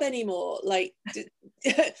no job anymore. Like,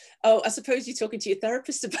 oh, I suppose you're talking to your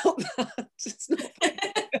therapist about that. It's not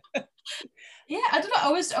Yeah, I don't know.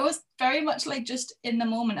 I was very much like, just in the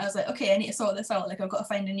moment, I was like, okay, I need to sort this out. Like, I've got to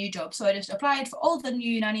find a new job. So I just applied for all the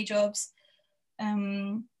new nanny jobs,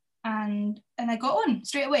 and I got one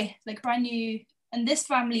straight away, like brand new. And this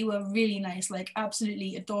family were really nice, like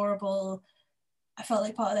absolutely adorable. I felt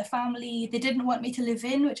like part of their family. They didn't want me to live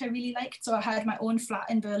in, which I really liked. So I had my own flat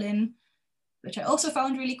in Berlin, which I also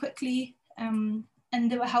found really quickly. And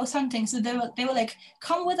they were house hunting, so they were like,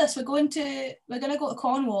 come with us, we're gonna go to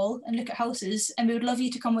Cornwall and look at houses, and we would love you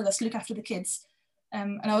to come with us to look after the kids.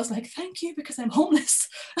 And I was like, thank you, because I'm homeless.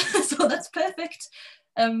 So that's perfect.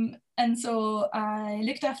 And so I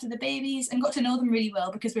looked after the babies and got to know them really well,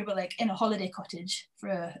 because we were like in a holiday cottage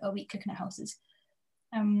for a week looking at houses.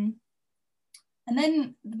 And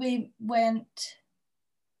then we went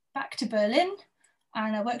back to Berlin,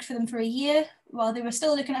 and I worked for them for a year while they were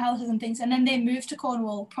still looking at houses and things. And then they moved to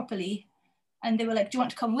Cornwall properly, and they were like, do you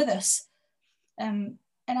want to come with us? And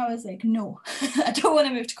I was like, no, I don't want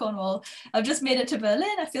to move to Cornwall. I've just made it to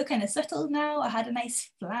Berlin. I feel kind of settled now. I had a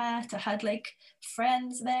nice flat. I had like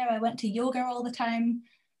friends there. I went to yoga all the time.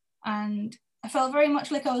 And I felt very much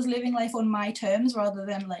like I was living life on my terms, rather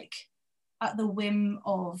than like at the whim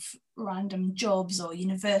of random jobs or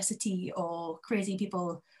university or crazy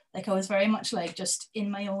people. Like, I was very much like just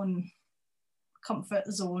in my own comfort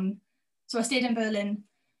zone. So I stayed in Berlin,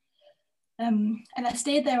 and I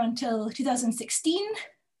stayed there until 2016.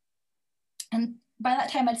 And by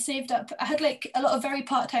that time I'd saved up, I had like a lot of very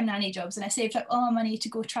part-time nanny jobs, and I saved up all my money to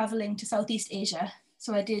go traveling to Southeast Asia.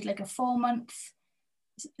 So I did like a 4-month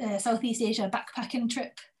Southeast Asia backpacking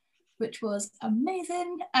trip, which was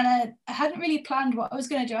amazing. And I hadn't really planned what I was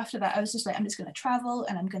going to do after that. I was just like, I'm just going to travel,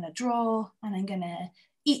 and I'm going to draw, and I'm going to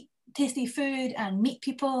eat tasty food and meet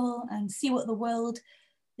people and see what the world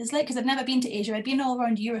is like, because I'd never been to Asia. I'd been all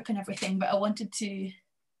around Europe and everything, but I wanted to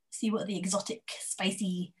see what the exotic,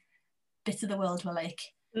 spicy bits of the world were like.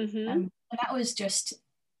 Mm-hmm. And that was just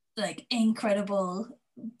like incredible,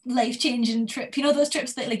 life-changing trip. You know those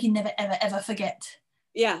trips that like you never ever ever forget?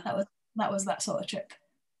 Yeah. That was that sort of trip.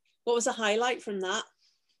 What was a highlight from that?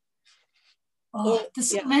 Oh,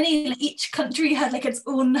 there's so many. Like, each country had like its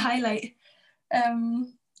own highlight.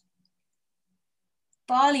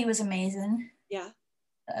 Bali was amazing. Yeah.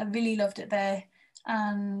 I really loved it there.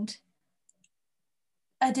 And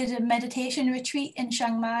I did a meditation retreat in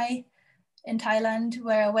Chiang Mai in Thailand,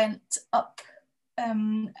 where I went up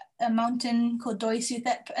a mountain called Doi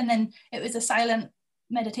Suthep, and then it was a silent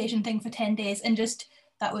meditation thing for 10 days, and just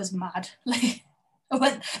that was mad. Like I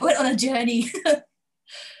went on a journey.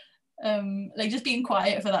 Like just being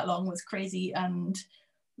quiet for that long was crazy, and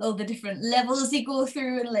all the different levels you go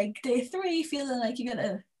through, and like day 3 feeling like you're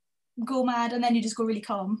gonna go mad, and then you just go really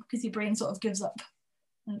calm because your brain sort of gives up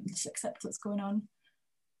and just accepts what's going on.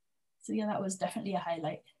 So yeah, that was definitely a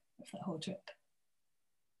highlight of that whole trip.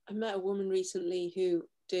 I met a woman recently who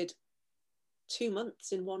did 2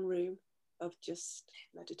 months in one room of just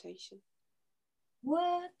meditation.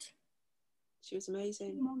 What? She was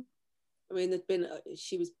amazing. I mean,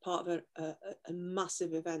 she was part of a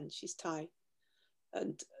massive event. She's Thai,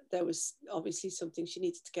 and there was obviously something she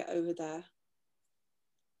needed to get over there.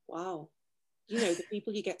 Wow. You know, the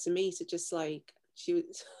people you get to meet are just like, she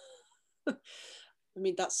was, I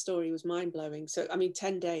mean, that story was mind blowing. So, I mean,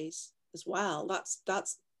 10 days as well. That's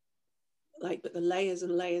like, but the layers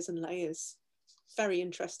and layers and layers. Very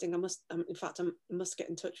interesting. I must get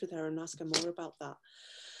in touch with her and ask her more about that.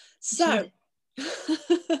 So,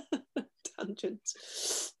 tangent.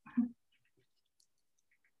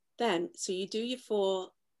 Then, so you do your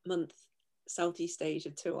 4-month Southeast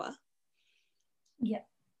Asia tour. Yeah.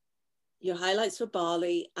 Your highlights for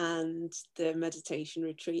Bali and the meditation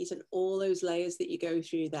retreat and all those layers that you go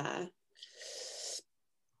through there.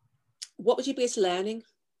 What was your biggest learning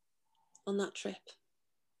on that trip?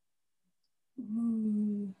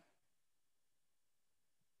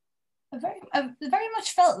 I very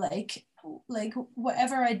much felt like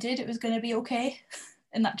whatever I did, it was going to be okay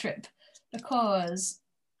in that trip, because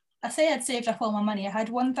I say I'd saved up all my money. I had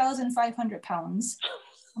 £1,500,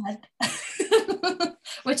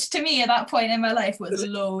 which to me at that point in my life was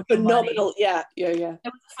loads phenomenal. Of money. Yeah. It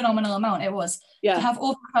was a phenomenal amount. It was. Yeah. To have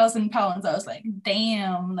over £1,000, I was like,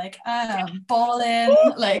 damn, like I'm balling.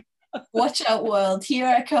 Like, watch out, world, here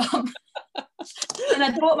I come. And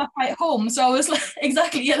I bought my flight home, so I was like,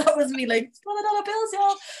 exactly, yeah, that was me, like $1,000 bills,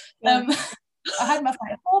 y'all. Yeah. I had my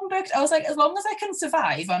flight home booked. I was like, as long as I can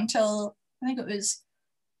survive until I think it was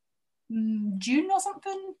June or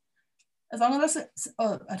something. As long as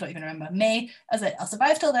I don't even remember, May. I was like, I'll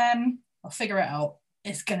survive till then. I'll figure it out.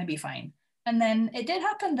 It's gonna be fine. And then it did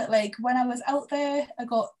happen that like when I was out there, I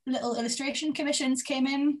got little illustration commissions came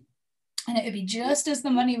in, and it would be just as the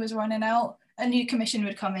money was running out, a new commission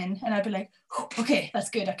would come in, and I'd be like, okay, that's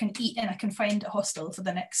good. I can eat and I can find a hostel for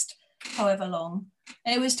the next however long.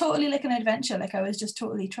 And it was totally like an adventure. Like I was just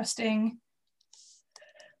totally trusting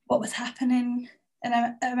what was happening. And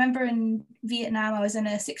I remember in Vietnam, I was in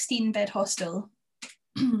a 16-bed hostel,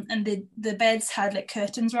 and the beds had like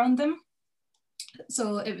curtains around them.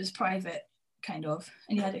 So it was private, kind of.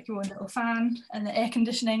 And you had like your own little fan and the air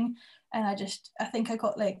conditioning. And I think I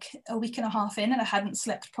got like a week and a half in, and I hadn't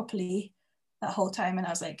slept properly that whole time. And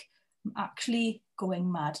I was like, I'm actually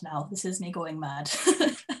going mad now. This is me going mad.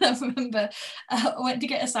 I remember I went to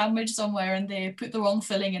get a sandwich somewhere, and they put the wrong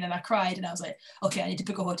filling in, and I cried, and I was like, okay, I need to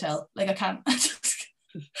book a hotel. Like I can't.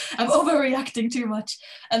 I'm overreacting too much.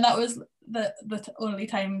 And that was the only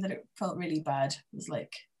time that it felt really bad, was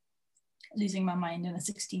like losing my mind in a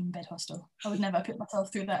 16-bed hostel. I would never put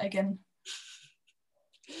myself through that again.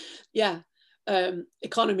 Yeah.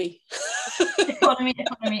 Economy.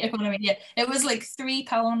 economy. Yeah, it was like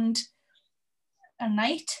 £3 a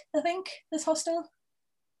night, I think, this hostel.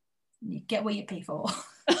 You get what you pay for.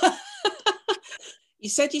 You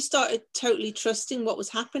said you started totally trusting what was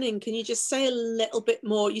happening. Can you just say a little bit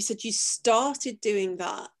more? You said you started doing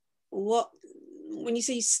that. When you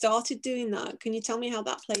say you started doing that, can you tell me how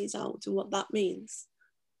that plays out and what that means?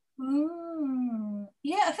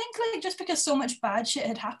 Yeah, I think like just because so much bad shit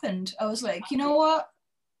had happened, I was like, you know what?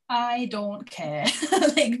 I don't care.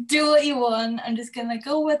 Like, do what you want. I'm just gonna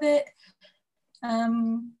go with it.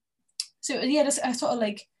 So yeah, I sort of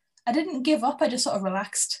like, I didn't give up. I just sort of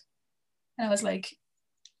relaxed, and I was like,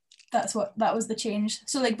 that was the change.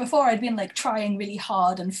 So like before, I'd been like trying really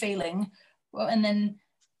hard and failing, and then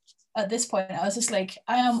at this point, I was just like,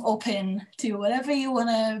 I am open to whatever you want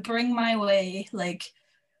to bring my way. Like,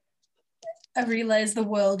 I realised the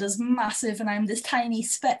world is massive and I'm this tiny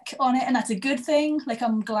speck on it, and that's a good thing. Like,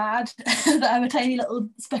 I'm glad that I'm a tiny little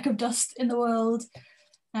speck of dust in the world.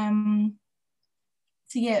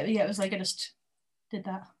 So yeah, it was like I just did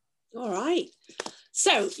that. All right.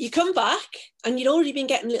 So you come back and you'd already been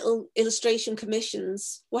getting little illustration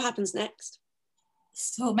commissions. What happens next?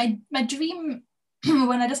 So my dream,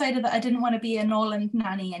 when I decided that I didn't want to be a Norland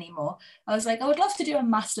nanny anymore, I was like, I would love to do a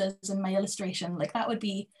master's in my illustration. Like, that would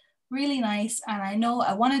be really nice. And I know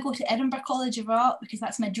I want to go to Edinburgh College of Art because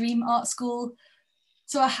that's my dream art school.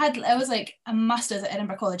 So I was like, a master's at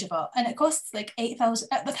Edinburgh College of Art, and it costs like 8,000,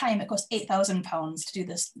 at the time it cost £8,000 to do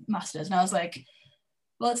this master's. And I was like,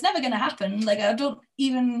 well, it's never going to happen. Like, I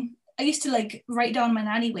used to like write down my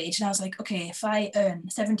nanny wage, and I was like, okay, if I earn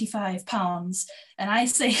 £75 and I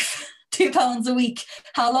save £2 a week,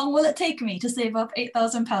 how long will it take me to save up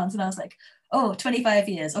 £8,000? And I was like, oh, 25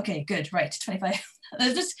 years. Okay, good, right, 25.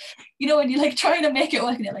 There's just, when you're like trying to make it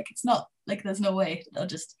work and you're like, it's not, like, there's no way.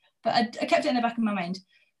 But I kept it in the back of my mind.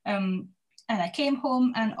 And I came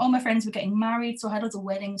home and all my friends were getting married, so I had lots of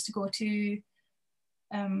weddings to go to.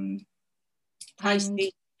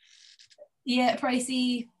 Pricey. Yeah,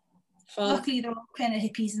 pricey. Fun. Luckily, they're all kind of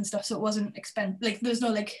hippies and stuff, so it wasn't expensive. Like, there's no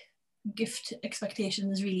like gift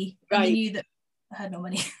expectations really. Right. I knew that I had no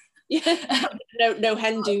money. Yeah. No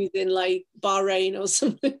hen do's in like Bahrain or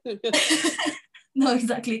something. No,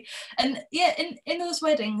 exactly. And yeah, in those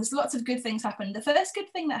weddings, lots of good things happened. The first good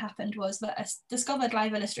thing that happened was that I discovered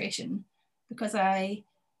live illustration, because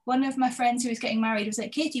one of my friends who was getting married was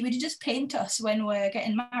like, Katie, would you just paint us when we're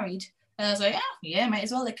getting married? And I was like, yeah, might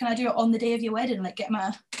as well. Like, can I do it on the day of your wedding? Like, get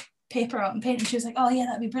my paper out and paint. And she was like, oh yeah,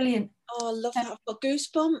 that'd be brilliant. Oh, I love that. I've got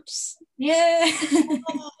goosebumps. Yeah.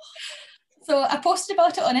 Oh. So I posted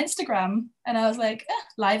about it on Instagram, and I was like,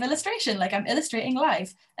 live illustration, like I'm illustrating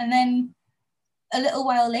live. And then a little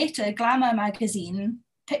while later, Glamour magazine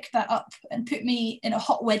picked that up and put me in a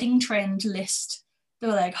hot wedding trend list. They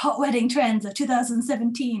were like, hot wedding trends of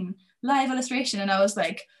 2017, live illustration. And I was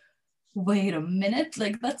like, wait a minute,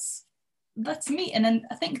 like that's me. And then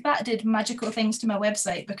I think that did magical things to my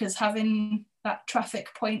website, because having that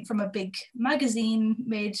traffic point from a big magazine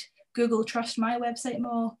made Google trust my website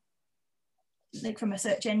more, like from a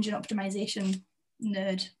search engine optimization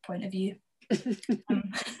nerd point of view.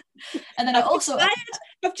 And then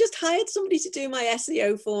I've just hired somebody to do my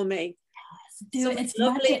SEO for me. It's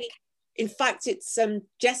lovely. Magic. In fact, it's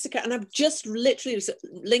Jessica, and I've just literally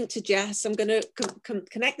linked to Jess. I'm going to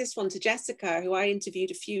connect this one to Jessica, who I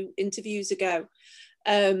interviewed a few interviews ago,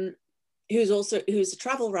 who's a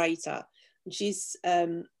travel writer, and she's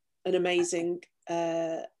an amazing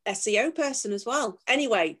SEO person as well.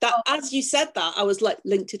 Anyway, as you said that, I was like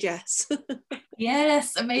linked to Jess.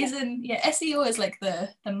 Yes, amazing. Yeah, SEO is like the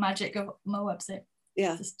magic of my website.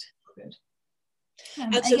 Yeah, it's just good.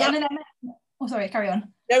 And so then sorry, carry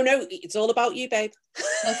on. No, it's all about you, babe.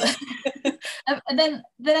 And then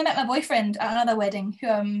I met my boyfriend at another wedding, who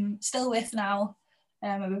I'm still with now.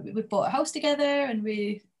 We bought a house together, and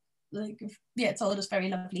it's all just very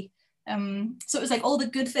lovely. So it was like all the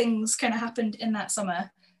good things kind of happened in that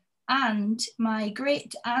summer. And my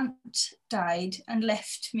great aunt died and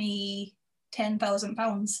left me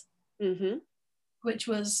 £10,000, mm-hmm. which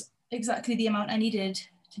was exactly the amount I needed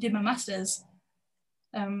to do my master's.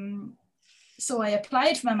 So I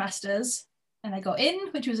applied for my master's and I got in,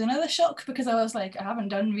 which was another shock, because I was like, I haven't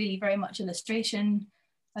done really very much illustration.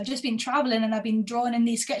 I've just been traveling and I've been drawing in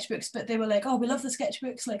these sketchbooks, but they were like, oh, we love the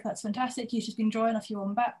sketchbooks, like that's fantastic, you've just been drawing off your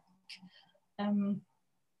own back. And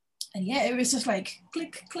yeah, it was just like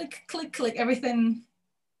click, click, click, click, everything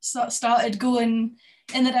started going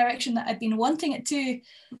in the direction that I'd been wanting it to,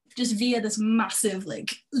 just via this massive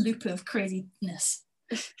like loop of craziness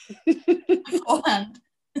beforehand.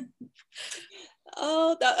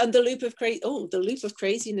 And the loop of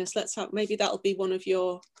craziness. Maybe that'll be one of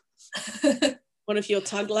your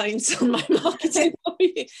taglines on my marketing.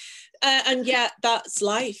 And yeah, that's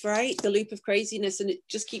life, right? The loop of craziness, and it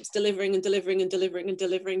just keeps delivering and delivering and delivering and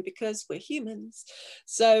delivering, because we're humans.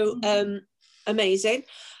 So amazing.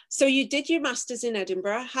 So you did your master's in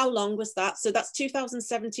Edinburgh. How long was that? So that's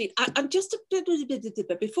 2017. I'm just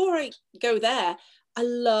before I go there, I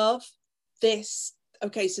love this.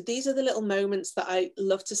 Okay, so these are the little moments that I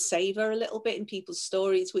love to savor a little bit in people's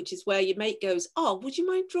stories, which is where your mate goes, oh, would you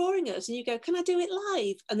mind drawing us? And you go, can I do it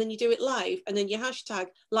live? And then you do it live, and then you hashtag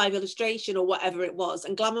live illustration or whatever it was.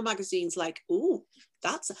 And Glamour magazine's like, ooh,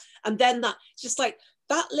 and then that, just like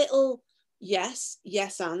that little yes,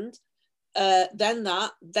 and then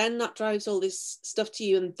that drives all this stuff to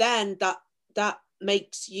you. And then that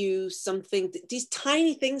makes you something, these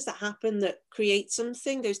tiny things that happen that create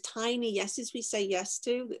something, those tiny yeses we say yes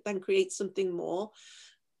to that then create something more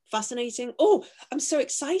fascinating. Oh, I'm so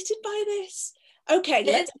excited by this. Okay,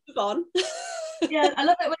 let's move on. Yeah, I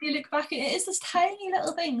love it when you look back at it. It's just tiny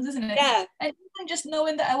little things, isn't it? Yeah. And even just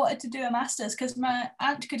knowing that I wanted to do a master's, because my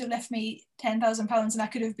aunt could have left me £10,000 and I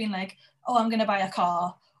could have been like, oh, I'm going to buy a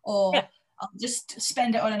car, or yeah, I'll just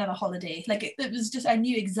spend it on another holiday. Like it was just, I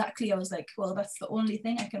knew exactly, I was like, well, that's the only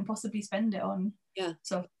thing I can possibly spend it on. Yeah.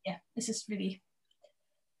 So yeah, it's just really.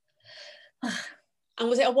 And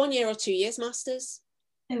was it a 1 year or 2 years master's?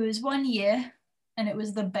 It was 1 year, and it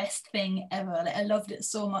was the best thing ever. Like I loved it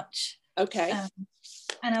so much. Okay.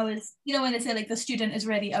 And I was, you know, when they say like the student is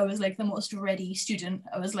ready, I was like the most ready student.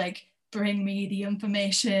 I was like, bring me the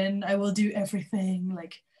information, I will do everything.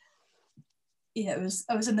 Like, yeah,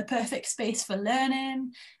 I was in the perfect space for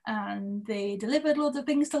learning, and they delivered loads of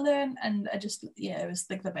things to learn, and I just, yeah, it was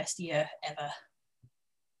like the best year ever.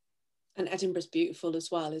 And Edinburgh's beautiful as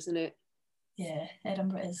well, isn't it? Yeah,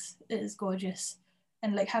 Edinburgh is gorgeous,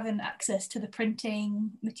 and like having access to the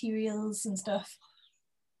printing materials and stuff.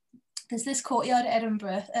 There's this courtyard at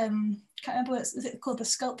Edinburgh, can't remember what is it called, the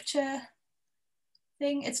sculpture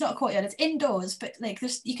thing? It's not a courtyard, it's indoors, but like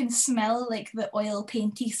there's, you can smell like the oil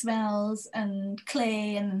painty smells and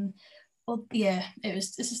clay, and well, yeah,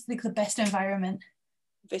 it's just like the best environment.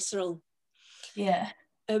 Visceral. Yeah.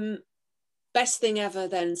 Best thing ever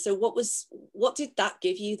then. So what did that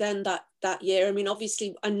give you then that year? I mean,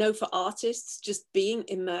 obviously I know for artists, just being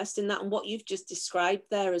immersed in that and what you've just described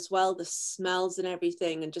there as well, the smells and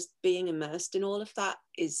everything, and just being immersed in all of that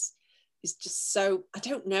is just so, I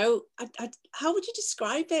don't know, how would you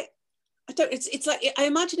describe it? It's like, I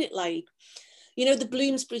imagine it like, you know, the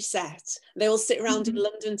Bloomsbury set, they all sit around in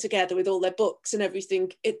London together with all their books and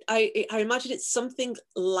everything. I imagine it's something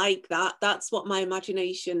like that. That's what my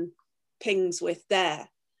imagination pings with there.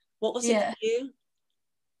 What was it for you?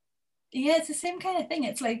 Yeah, it's the same kind of thing.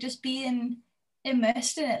 It's like just being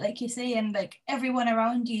immersed in it, like you say, and like everyone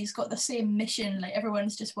around you's got the same mission. Like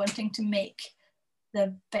everyone's just wanting to make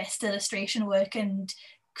the best illustration work and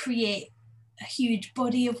create a huge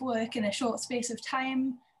body of work in a short space of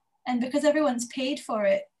time. And because everyone's paid for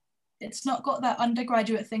it, it's not got that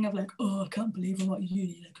undergraduate thing of like, oh, I can't believe I'm at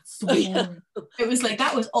uni, like it's so boring. Yeah. It was like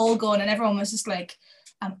that was all gone, and everyone was just like,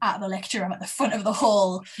 I'm at the lecture, I'm at the front of the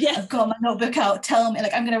hall, yeah, I've got my notebook out, tell me,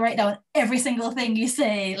 like I'm gonna write down every single thing you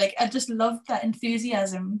say. Like I just loved that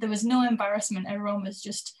enthusiasm. There was no embarrassment, everyone was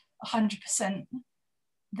just 100%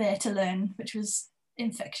 there to learn, which was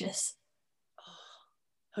infectious.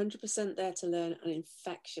 100% there to learn and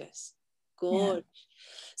infectious. Good. Yeah.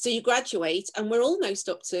 So you graduate, and we're almost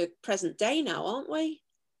up to present day now, aren't we?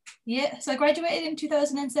 Yeah, so I graduated in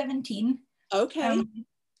 2017. Okay.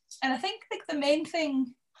 And I think like the main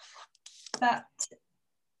thing that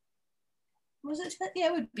was it, yeah,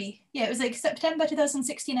 it would be, yeah, it was like September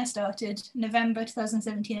 2016 I started, November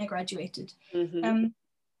 2017 I graduated. And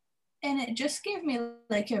it just gave me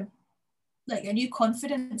like a new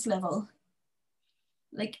confidence level.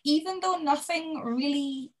 Like even though nothing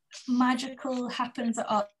really magical happens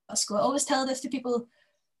at art school, I always tell this to people,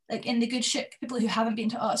 like in the good ship, people who haven't been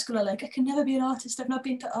to art school are like, I can never be an artist, I've not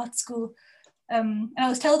been to art school. And I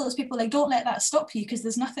always tell those people, like, don't let that stop you, because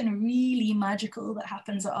there's nothing really magical that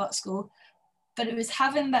happens at art school. But it was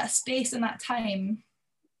having that space and that time,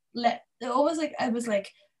 I was like,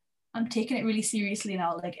 I'm taking it really seriously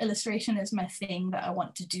now. Like illustration is my thing that I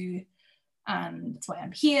want to do, and that's why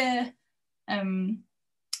I'm here. And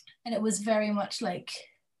it was very much like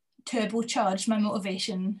turbocharged my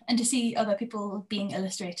motivation, and to see other people being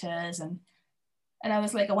illustrators, and I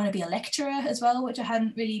was like, I want to be a lecturer as well, which I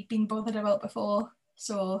hadn't really been bothered about before.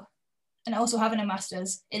 So, and also having a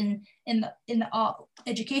master's in the art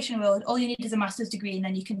education world, all you need is a master's degree, and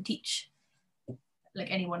then you can teach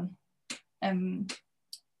like anyone.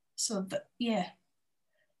 So that, yeah,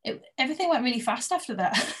 everything went really fast after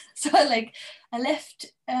that. So I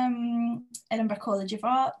left Edinburgh College of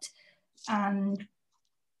Art, and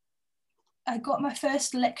I got my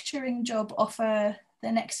first lecturing job offer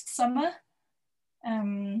the next summer.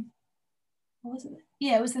 What was it?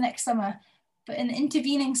 Yeah, it was the next summer. But in the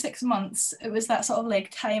intervening 6 months, it was that sort of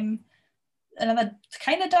like time, another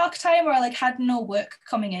kind of dark time where I like had no work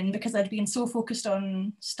coming in because I'd been so focused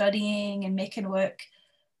on studying and making work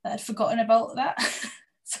that I'd forgotten about that.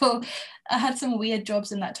 So I had some weird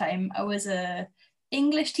jobs in that time. I was a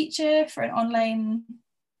English teacher for an online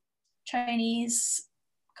Chinese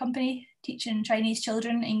company teaching Chinese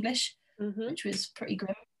children English, which was pretty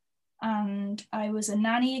grim. And I was a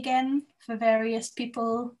nanny again for various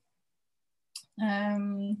people.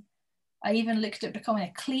 I even looked at becoming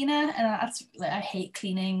a cleaner, and that's like, I hate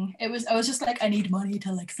cleaning. I was just like, I need money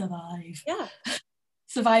to like survive. Yeah.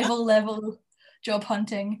 Survival level job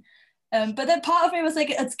hunting. But then part of me was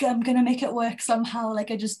like, I'm gonna make it work somehow.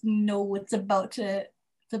 Like I just know it's about to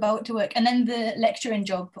work. And then the lecturing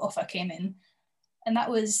job offer came in, and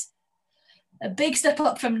that was a big step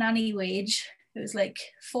up from nanny wage. It was like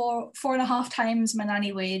 4.5 times my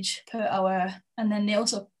nanny wage per hour. And then they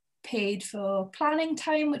also paid for planning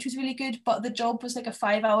time, which was really good. But the job was like a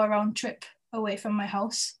 5-hour round trip away from my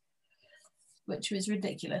house, which was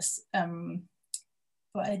ridiculous.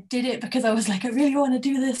 But I did it because I was like, I really want to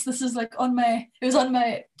do this. This is like it was on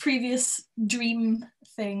my previous dream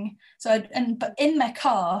thing. So but in my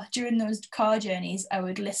car, during those car journeys, I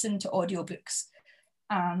would listen to audiobooks,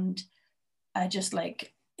 and I just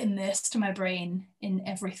like immersed my brain in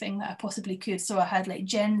everything that I possibly could. So I had like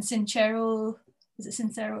Jen Sincero, is it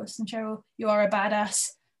Sincero? You Are a Badass.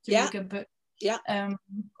 It's a really good book. Yeah.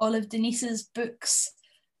 All of Denise's books.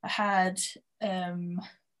 I had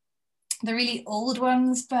the really old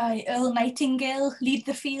ones by Earl Nightingale, Lead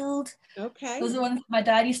the Field. Okay. Those are the ones that my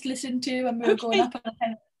dad used to listen to when we were growing up.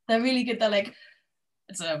 And they're really good. They're like,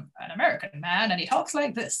 it's an American man and he talks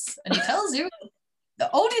like this and he tells you the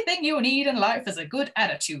only thing you need in life is a good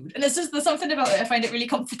attitude. And it's just, there's something about it, I find it really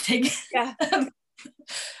comforting. Yeah.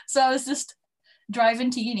 So I was just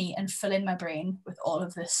driving to uni and filling my brain with all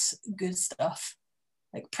of this good stuff,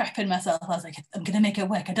 like prepping myself. I was like, I'm gonna make it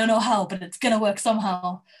work. I don't know how, but it's gonna work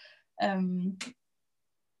somehow. And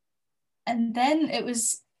then it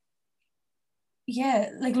was,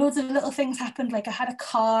 like loads of little things happened. Like I had a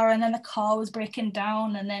car, and then the car was breaking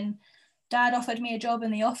down, and then Dad offered me a job in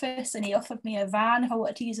the office, and he offered me a van if I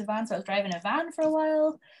wanted to use a van. So I was driving a van for a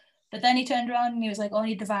while, but then he turned around and he was like, oh, I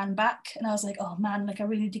need the van back. And I was like, oh man, like I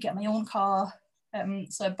really need to get my own car.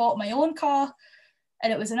 So I bought my own car,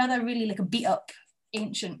 and it was another really like a beat up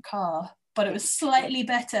ancient car, but it was slightly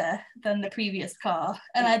better than the previous car.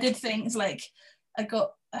 And I did things like I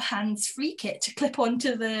got a hands-free kit to clip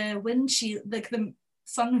onto the windshield, like the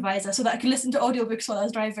sun visor, so that I could listen to audiobooks while I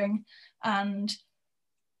was driving. And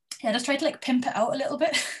I just tried to like pimp it out a little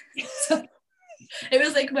bit. So it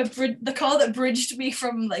was like the car that bridged me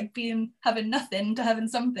from like having nothing to having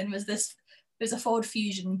something was this. It was a Ford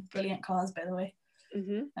Fusion, brilliant cars, by the way.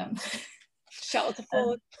 Mm-hmm. Shout out to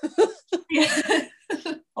Ford. Yeah,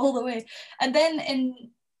 all the way. And then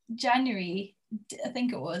in January, I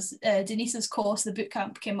think it was, Denise's course, the boot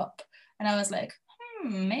camp, came up, and I was like,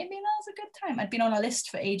 maybe now's a good time. I'd been on a list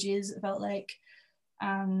for ages, it felt like,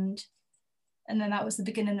 and then that was the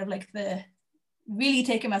beginning of like the really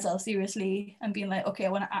taking myself seriously and being like, okay, I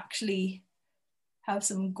want to actually have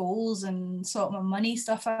some goals and sort my money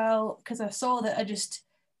stuff out, because I saw that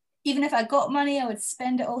even if I got money, I would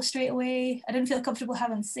spend it all straight away. I didn't feel comfortable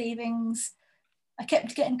having savings. I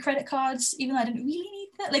kept getting credit cards, even though I didn't really need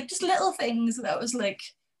that. Like just little things that was like,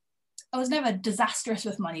 I was never disastrous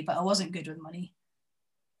with money, but I wasn't good with money.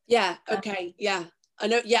 Yeah. Okay. Yeah. I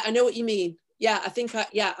know. Yeah. I know what you mean. Yeah. I think.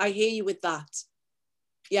 I hear you with that.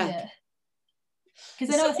 Yeah.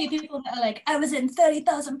 Because I know a few people that are like, I was in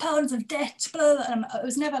 £30,000 of debt, blah, blah, and it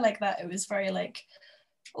was never like that. It was very like,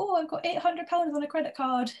 oh, I've got £800 on a credit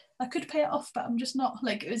card. I could pay it off, but I'm just not.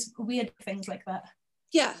 Like, it was weird things like that.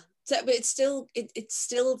 Yeah. So, but it's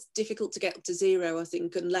still difficult to get to zero, I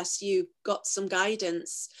think, unless you got some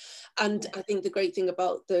guidance. And I think the great thing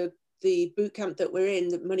about the boot camp that we're in,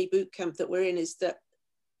 the money boot camp that we're in, is that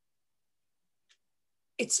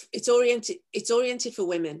it's oriented for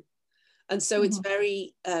women. And so it's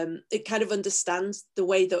very, it kind of understands the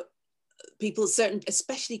way that people,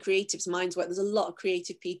 especially creatives' minds work. There's a lot of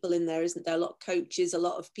creative people in there, isn't there? A lot of coaches, a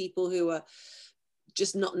lot of people who are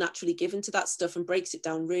just not naturally given to that stuff, and breaks it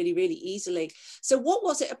down really, really easily. So what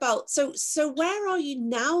was it about? So where are you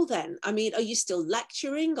now then? I mean, are you still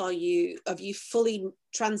lecturing? Have you fully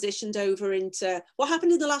transitioned over into, what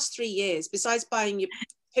happened in the last 3 years besides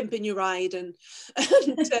pimping your ride and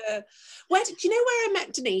where do you know where I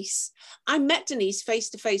met Denise? I met Denise face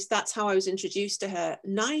to face. That's how I was introduced to her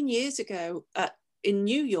 9 years ago in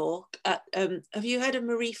New York at have you heard of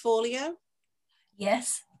Marie Forleo?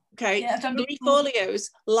 Yes. Okay. Yeah, Marie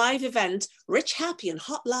Forleo's live event, Rich, Happy and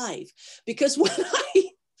Hot Live, because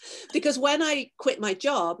when I quit my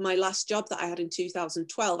job, my last job that I had in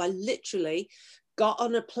 2012, I literally got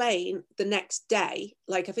on a plane the next day,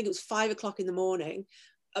 like I think it was 5 o'clock in the morning,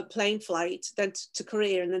 a plane flight, then to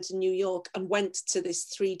Korea and then to New York, and went to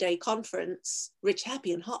this 3-day conference, Rich,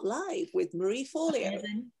 Happy and Hot Live with Marie Forleo.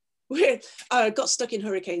 I got stuck in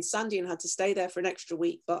Hurricane Sandy and had to stay there for an extra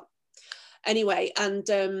week. But anyway, and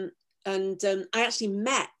I actually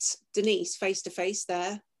met Denise face to face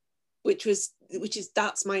there.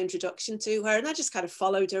 that's my introduction to her. And I just kind of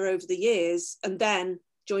followed her over the years, and then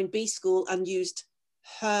joined B School and used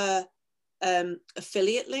her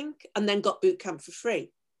affiliate link, and then got bootcamp for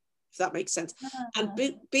free, if that makes sense. And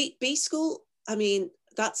B School, I mean,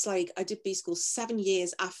 that's like, I did B School 7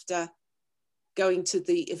 years after going to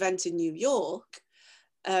the event in New York.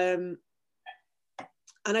 And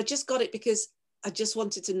I just got it because I just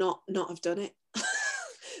wanted to not have done it.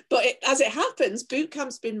 But as it happens,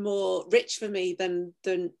 bootcamp's been more rich for me than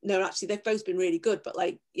no, actually they've both been really good, but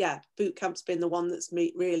like, yeah, bootcamp's been the one that's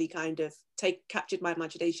really kind of captured my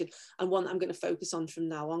imagination, and one that I'm going to focus on from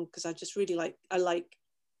now on, because I just really like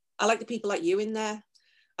the people like you in there.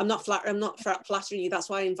 I'm not flattering you. That's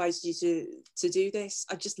why I invited you to do this.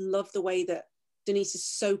 I just love the way that Denise is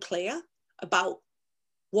so clear about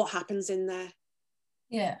what happens in there.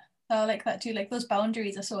 Yeah, I like that too. Like, those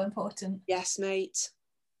boundaries are so important. Yes, mate.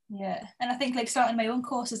 Yeah, and I think like starting my own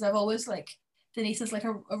courses, I've always like Denise is like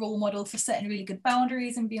a role model for setting really good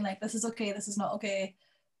boundaries and being like, this is okay, this is not okay,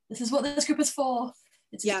 this is what this group is for.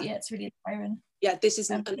 It's it's really inspiring. Yeah, this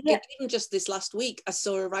isn't, even just this last week, I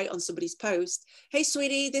saw her write on somebody's post, hey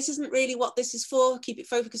sweetie, this isn't really what this is for, keep it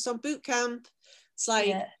focused on boot camp. It's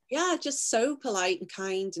like, yeah, just so polite and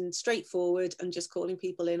kind and straightforward, and just calling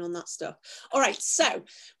people in on that stuff. All right, so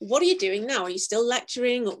what are you doing now? Are you still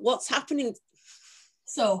lecturing? What's happening?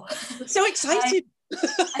 So I'm so excited.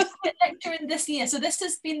 I quit lecturing this year. So this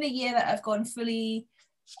has been the year that I've gone fully,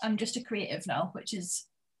 I'm just a creative now, which is,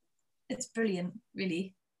 it's brilliant,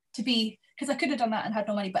 really, to be, because I could have done that and had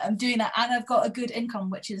no money, but I'm doing that and I've got a good income,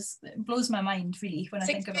 which is, it blows my mind, really, when I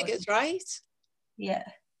think about it. 6 figures, right? Yeah.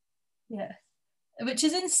 Which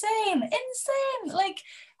is insane. Like,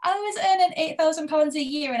 I was earning £8,000 a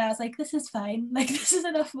year and I was like, this is fine. Like, this is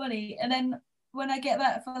enough money. And then when I get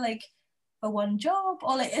that for like, for one job,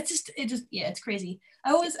 or like, it's crazy.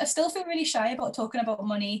 I still feel really shy about talking about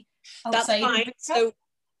money outside. That's fine. So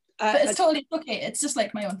but it's totally okay. It's just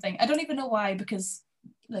like my own thing. I don't even know why, because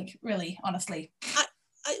like, really, honestly.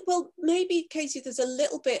 Well, maybe, Katie, there's a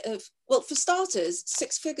little bit of, well, for starters,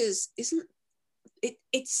 6 figures isn't,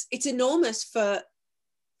 it's enormous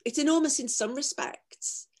it's enormous in some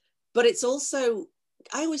respects, but it's also,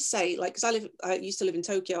 I always say, like, because I used to live in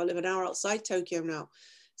Tokyo, I live an hour outside Tokyo now.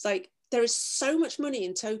 It's like, there is so much money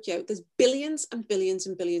in Tokyo. There's billions and billions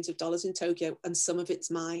and billions of dollars in Tokyo, and some of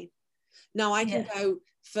it's mine. Now I can go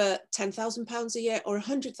for £10,000 a year or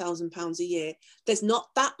 £100,000 a year. There's not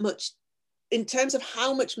that much in terms of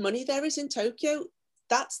how much money there is in Tokyo.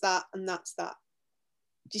 That's that, and that's that.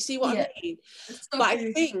 Do you see what I mean? So but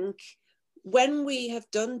I think when we have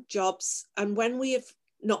done jobs and when we have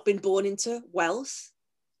not been born into wealth,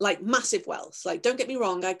 like massive wealth, like, don't get me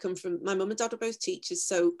wrong, I come from, my mum and dad are both teachers,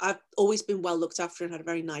 so I've always been well looked after and had a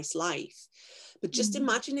very nice life. But just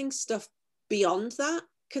imagining stuff beyond that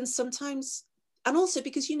can sometimes, and also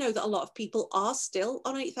because you know that a lot of people are still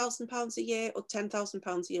on £8,000 a year or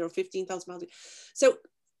 £10,000 a year or £15,000 a year. So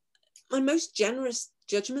my most generous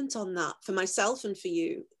judgment on that for myself and for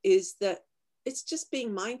you is that it's just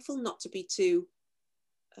being mindful not to be too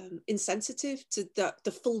insensitive to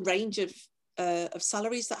the full range of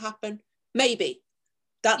salaries that happen. Maybe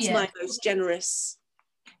that's my most generous.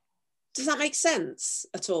 Does that make sense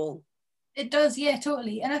at all? It does, yeah,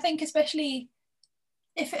 totally. And I think especially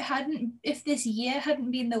if this year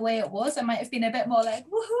hadn't been the way it was, I might have been a bit more like,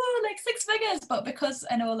 woohoo, like 6 figures. But because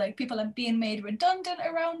I know like people are being made redundant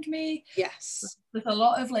around me, yes, with a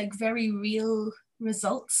lot of like very real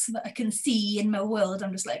results that I can see in my world,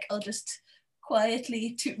 I'm just like, I'll just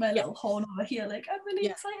quietly toot my little horn over here, like, I'm really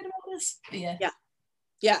excited about this. But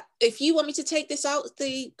yeah, if you want me to take this out of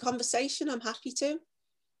the conversation, I'm happy to.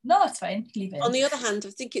 No, it's fine, leave it. On the other hand,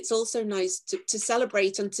 I think it's also nice to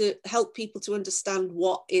celebrate and to help people to understand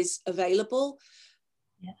what is available.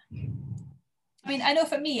 I mean, I know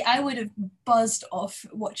for me, I would have buzzed off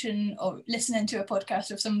watching or listening to a podcast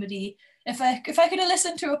of somebody. If I could have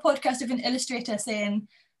listened to a podcast of an illustrator saying,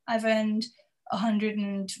 I've earned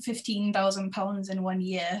 £115,000 in 1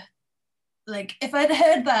 year. Like, if I'd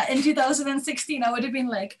heard that in 2016, I would have been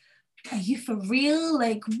like, are you for real?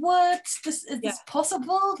 Like, what? Is this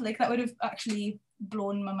possible? Like, that would have actually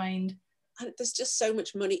blown my mind. And there's just so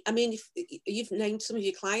much money. I mean, if you've named some of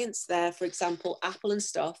your clients there, for example, Apple and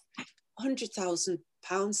stuff,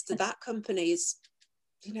 £100,000 to that company is,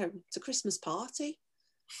 you know, it's a Christmas party.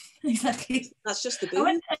 Exactly. That's just the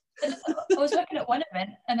booth. I was looking at one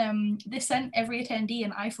event and they sent every attendee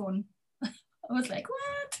an iPhone. I was like,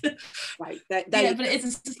 what? Right. But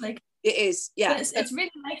it's just like, it is, yeah. But it's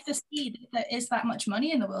really nice to see that there is that much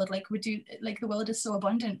money in the world. Like, the world is so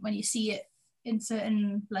abundant when you see it in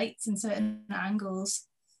certain lights and certain angles.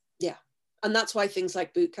 Yeah. And that's why things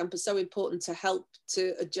like bootcamp are so important, to help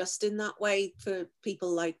to adjust in that way for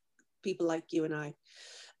people like you and I.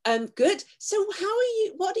 Good. So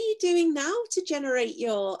what are you doing now to generate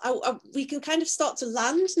your, we can kind of start to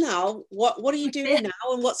land now. What are you doing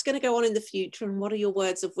now, and what's going to go on in the future, and what are your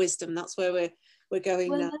words of wisdom? That's where we're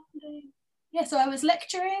going now. Yeah, so I was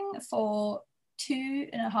lecturing for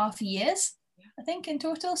 2.5 years, I think, in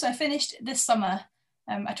total. So I finished this summer.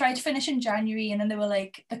 I tried to finish in January, and then they were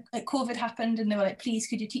like, COVID happened, and they were like, please,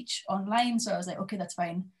 could you teach online? So I was like, okay, that's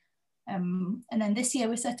fine. And then this year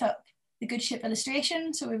we set up the Good Ship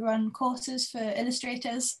Illustration. So we run courses for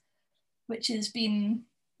illustrators, which has been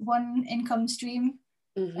one income stream.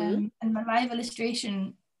 And my live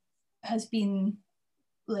illustration has been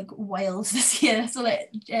like wild this year. So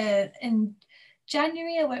like in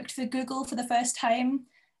January I worked for Google for the first time,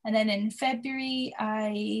 and then in February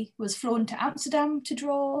I was flown to Amsterdam to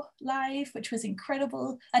draw live, which was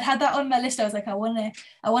incredible. I'd had that on my list. I was like, I want to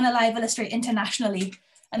live illustrate internationally,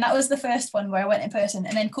 and that was the first one where I went in person.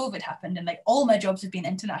 And then COVID happened, and like all my jobs have been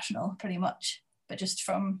international pretty much, but just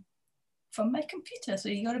from my computer. So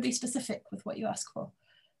you got to be specific with what you ask for.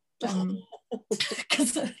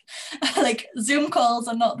 Because like Zoom calls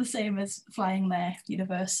are not the same as flying their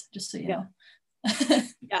universe, just so you know.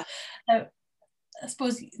 Yeah. I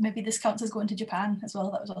suppose maybe this counts as going to Japan as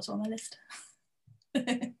well. That was also on my list.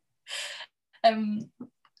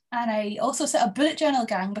 And I also set a bullet journal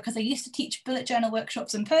gang, because I used to teach bullet journal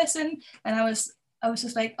workshops in person, and I was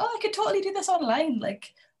just like, oh, I could totally do this online,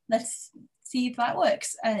 like let's see if that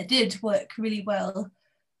works. And it did work really well.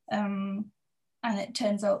 And it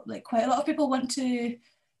turns out like quite a lot of people want to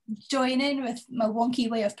join in with my wonky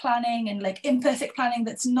way of planning, and like imperfect planning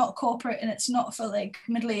that's not corporate, and it's not for like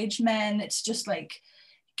middle-aged men. It's just like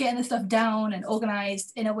getting the stuff down and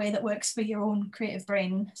organized in a way that works for your own creative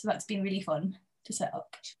brain. So that's been really fun to set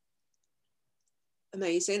up.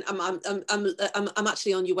 Amazing. I'm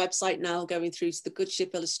actually on your website now, going through to the Good Ship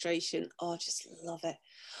Illustration. Oh, I just love it.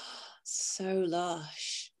 So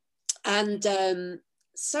lush. And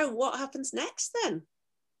so what happens next then?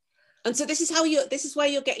 And so this is where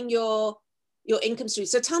you're getting your income streams.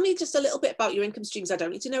 So tell me just a little bit about your income streams. I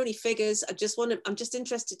don't need to know any figures. I'm just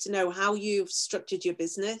interested to know how you've structured your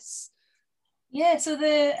business. Yeah, so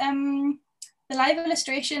the live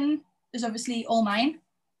illustration is obviously all mine,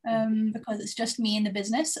 because it's just me in the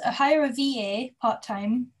business. I hire a VA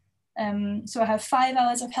part-time. So I have 5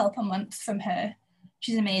 hours of help a month from her.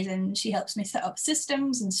 She's amazing. She helps me set up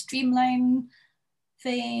systems and streamline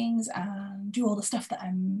things and do all the stuff that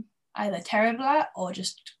I'm either terrible at or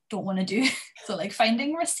just don't want to do. So like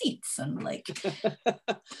finding receipts and like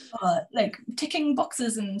ticking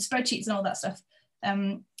boxes and spreadsheets and all that stuff.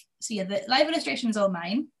 So yeah, the live illustration is all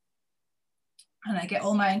mine, and I get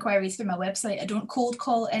all my inquiries through my website. I don't cold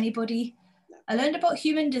call anybody. I learned about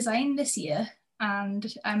human design this year,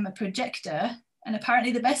 and I'm a projector, and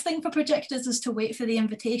apparently the best thing for projectors is to wait for the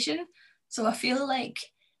invitation. So I feel like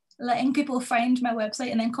letting people find my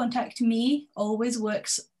website and then contact me always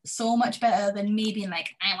works so much better than me being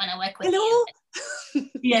like, I want to work with you.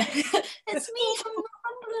 Yeah, it's me from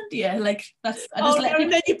Northumberland. Yeah, like that's.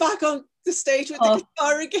 And then you're back on the stage with the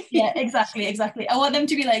guitar again. Yeah, exactly. I want them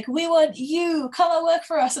to be like, we want you, come and work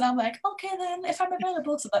for us, and I'm like, okay then, if I'm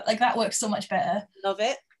available. So that works so much better. Love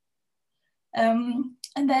it. And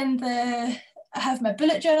then I have my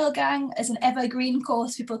bullet journal gang as an evergreen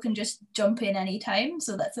course. People can just jump in anytime.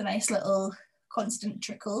 So that's a nice little constant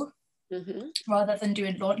trickle, rather than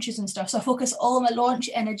doing launches and stuff. So I focus all my launch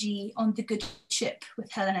energy on the Good Ship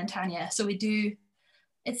with Helen and Tanya. So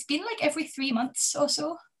it's been like every 3 months or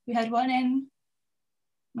so. We had one in,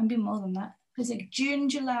 maybe more than that. It was like June,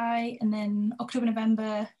 July, and then October,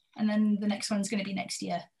 November, and then the next one's going to be next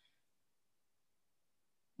year.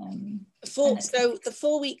 So the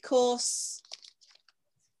 4-week course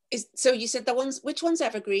is, so you said which one's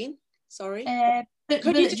evergreen? Sorry.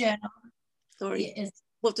 Bullet journal. Sorry. Yeah,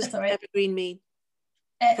 what does evergreen mean?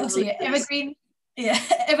 Evergreen. Yeah,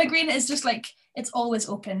 evergreen is just like, it's always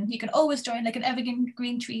open. You can always join, like an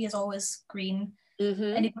evergreen tree is always green.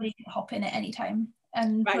 Anybody can hop in at any time.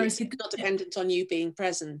 And right, it's not dependent on you being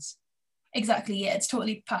present. Exactly, yeah, it's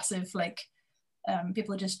totally passive. Like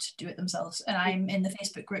people just do it themselves. And I'm in the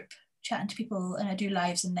Facebook group chatting to people, and I do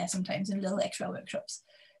lives in there sometimes in little extra workshops.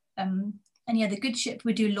 And yeah, the Good Ship,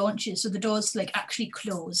 we do launches, so the doors like actually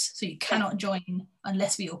close, so you cannot join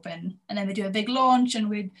unless we open. And then we do a big launch, and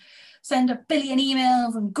we send a billion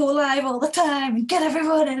emails and go live all the time and get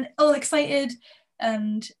everyone all excited,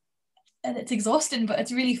 and it's exhausting, but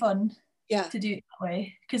it's really fun to do it that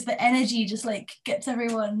way, because the energy just like gets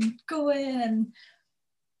everyone going. And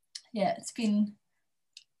yeah, it's been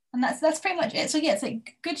And that's pretty much it. So yeah, it's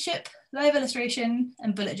like Good Ship, live illustration,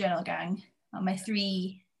 and Bullet Journal Gang are my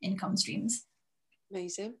 3 income streams.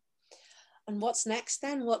 Amazing. And what's next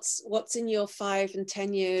then? What's in your 5 and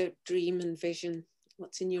 10 year dream and vision?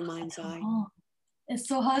 What's in your mind's eye? It's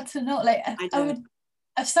so hard to know. Like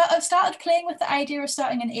I've started playing with the idea of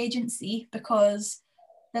starting an agency, because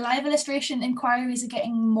the live illustration inquiries are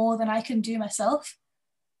getting more than I can do myself.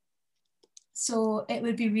 So it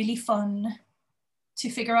would be really fun to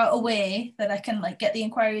figure out a way that I can like get the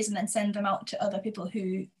inquiries and then send them out to other people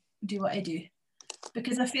who do what I do.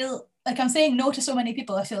 Because I feel like I'm saying no to so many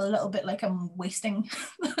people. I feel a little bit like I'm wasting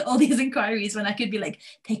all these inquiries when I could be like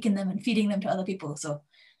taking them and feeding them to other people. So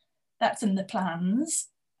that's in the plans.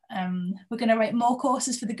 We're going to write more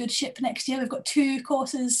courses for the Good Ship next year. We've got 2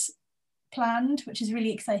 courses planned, which is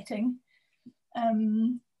really exciting.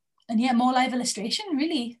 And yeah, more live illustration,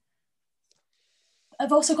 really.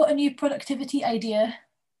 I've also got a new productivity idea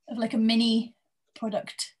of like a mini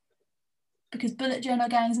product, because Bullet Journal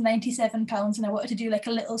Gang's £97 and I wanted to do like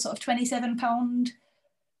a little sort of £27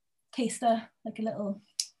 taster, like a little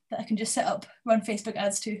that I can just set up, run Facebook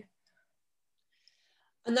ads to.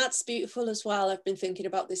 And that's beautiful as well. I've been thinking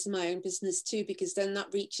about this in my own business too, because then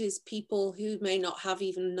that reaches people who may not have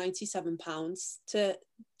even £97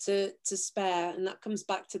 to spare. And that comes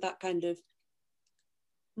back to that kind of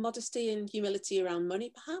modesty and humility around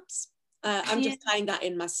money, perhaps. I'm just tying that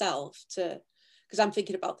in myself because I'm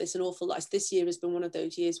thinking about this an awful lot. This year has been one of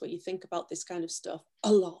those years where you think about this kind of stuff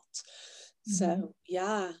a lot. Mm-hmm. So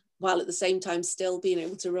yeah, while at the same time still being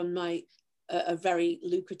able to run a very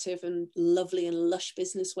lucrative and lovely and lush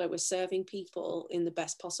business where we're serving people in the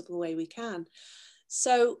best possible way we can.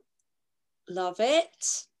 So love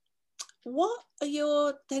it. What are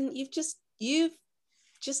you've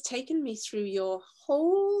just taken me through your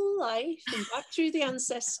whole life and back through the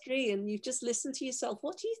ancestry, and you've just listened to yourself.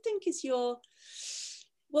 What do you think is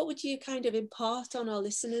what would you kind of impart on our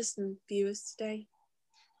listeners and viewers today?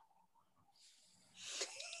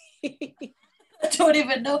 I don't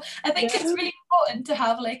even know. I think it's really important to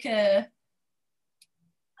have like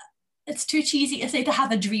it's too cheesy to say to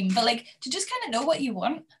have a dream, but like to just kind of know what you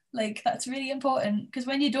want. Like that's really important, because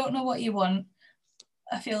when you don't know what you want,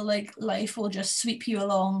 I feel like life will just sweep you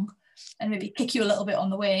along and maybe kick you a little bit on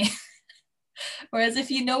the way. Whereas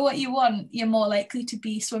if you know what you want, you're more likely to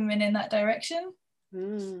be swimming in that direction.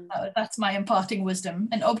 That's my imparting wisdom.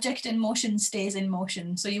 An object in motion stays in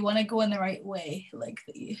motion. So you want to go in the right way, like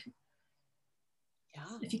that you,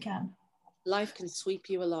 if you can. Life can sweep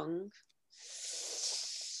you along.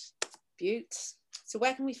 Beaut. So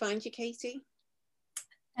where can we find you, Katie?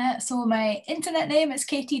 So my internet name is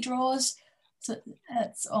Katie Draws. So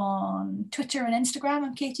it's on Twitter and Instagram.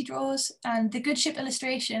 I'm Katie Draws. And the Good Ship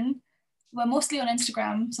Illustration, we're mostly on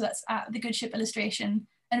Instagram. So that's at the Good Ship Illustration.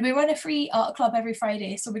 And we run a free art club every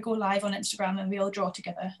Friday. So we go live on Instagram and we all draw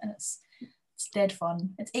together. And it's dead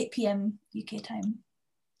fun. It's 8 p.m. UK time.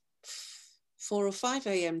 4 or 5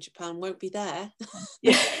 a.m. Japan, won't be there.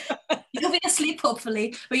 Yeah. You'll be asleep,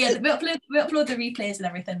 hopefully. But yeah, we upload the replays and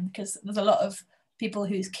everything, because there's a lot of people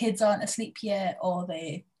whose kids aren't asleep yet, or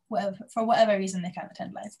for whatever reason they can't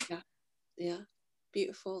attend live. Yeah,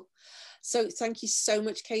 beautiful. So thank you so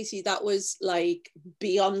much, Katie. That was like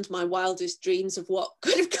beyond my wildest dreams of what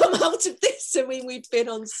could have come out of this. I mean, we've been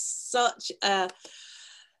on such a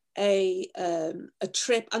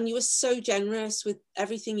trip, and you were so generous with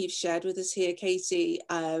everything you've shared with us here, Katie,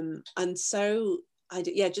 and so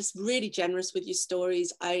just really generous with your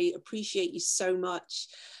stories. I appreciate you so much,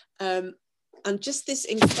 and just this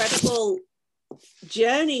incredible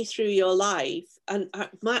journey through your life. And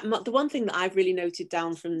the one thing that I've really noted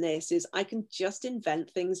down from this is I can just invent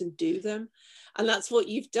things and do them, and that's what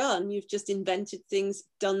you've done. You've just invented things,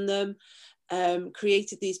 done them,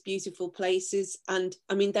 created these beautiful places. And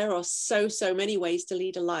I mean, there are so many ways to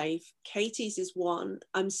lead a life. Katie's is one.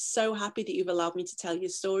 I'm so happy that you've allowed me to tell your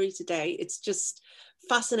story today. It's just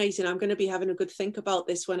fascinating. I'm going to be having a good think about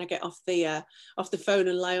this when I get off the phone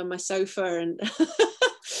and lie on my sofa and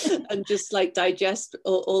and just like digest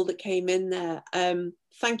all that came in there.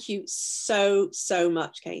 Thank you so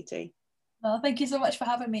much, Katie. Well, thank you so much for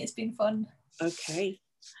having me. It's been fun. Okay.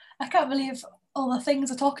 I can't believe all the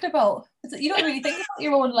things I talked about. You don't really think about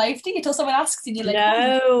your own life, do you, till someone asks and you're like,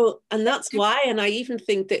 no. And that's why. And I even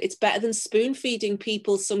think that it's better than spoon feeding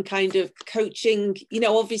people some kind of coaching. You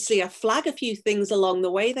know, obviously I flag a few things along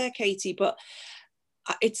the way there, Katie, but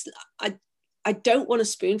I don't want to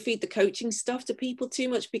spoon feed the coaching stuff to people too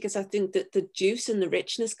much, because I think that the juice and the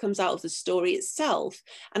richness comes out of the story itself,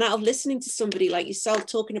 and out of listening to somebody like yourself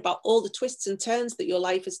talking about all the twists and turns that your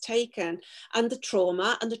life has taken, and the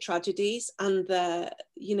trauma and the tragedies and the,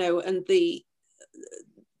 you know, and the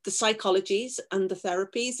psychologies and the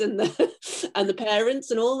therapies and the and the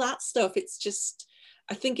parents and all that stuff. It's just,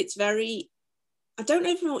 I think it's very, I don't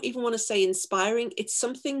even want to say inspiring. It's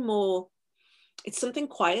something more, it's something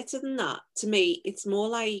quieter than that. To me, it's more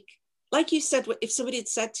like you said, if somebody had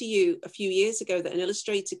said to you a few years ago that an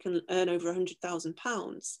illustrator can earn over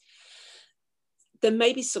 £100,000, there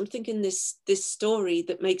may be something in this story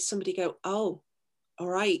that makes somebody go, oh, all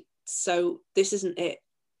right, so this isn't it.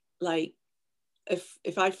 Like,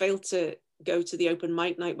 if I fail to go to the open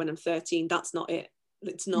mic night when I'm 13, that's not it.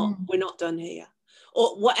 It's not, we're not done here.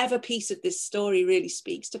 Or whatever piece of this story really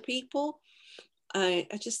speaks to people. I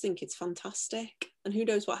just think it's fantastic. And who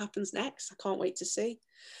knows what happens next? I can't wait to see.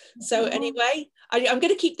 So anyway, I'm going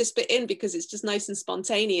to keep this bit in because it's just nice and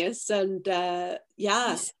spontaneous. And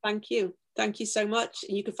thank you. Thank you so much.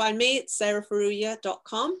 And you can find me at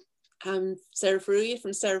sarahfaruya.com. I'm Sarah Faruya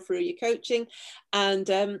from Sarah Faruya Coaching.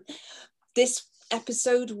 And this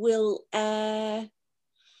episode will air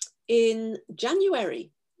in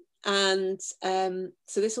January. And so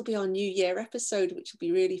this will be our New Year episode, which will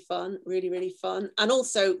be really fun, really, really fun. And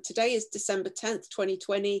also today is December 10th,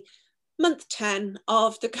 2020, month 10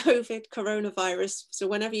 of the COVID coronavirus. So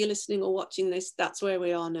whenever you're listening or watching this, that's where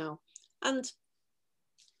we are now. And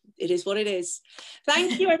it is what it is.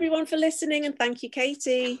 Thank you everyone for listening, and thank you,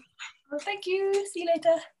 Katie. Well, thank you. See you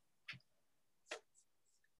later.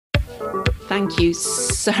 Thank you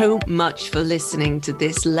so much for listening to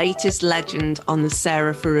this latest legend on the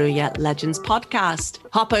Sarah Faruya Legends podcast.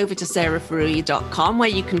 Hop over to sarahfaruya.com where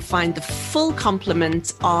you can find the full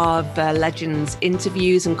complement of Legends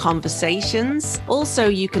interviews and conversations. Also,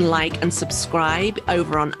 you can like and subscribe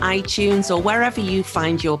over on iTunes or wherever you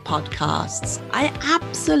find your podcasts. I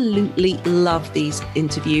absolutely love these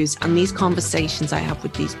interviews and these conversations I have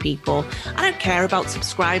with these people. I don't care about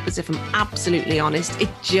subscribers, if I'm absolutely honest. It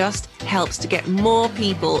just helps to get more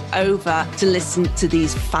people over to listen to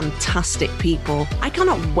these fantastic people. I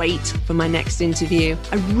cannot wait for my next interview.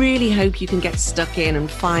 I really hope you can get stuck in and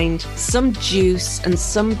find some juice and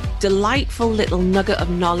some delightful little nugget of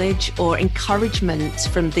knowledge or encouragement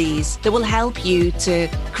from these that will help you to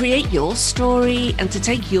create your story and to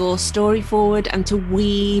take your story forward and to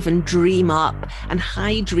weave and dream up and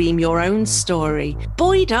high dream your own story.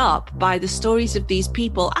 Buoyed up by the stories of these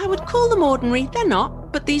people. I would call them ordinary, they're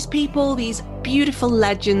not, but these people, these beautiful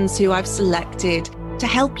legends who I've selected to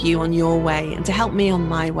help you on your way and to help me on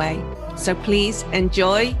my way. So please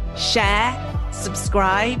enjoy, share,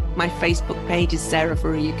 subscribe. My Facebook page is Sarah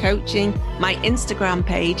Faruya Coaching. My Instagram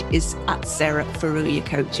page is at Sarah Faruya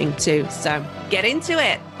Coaching too. So get into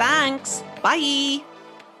it. Thanks. Bye.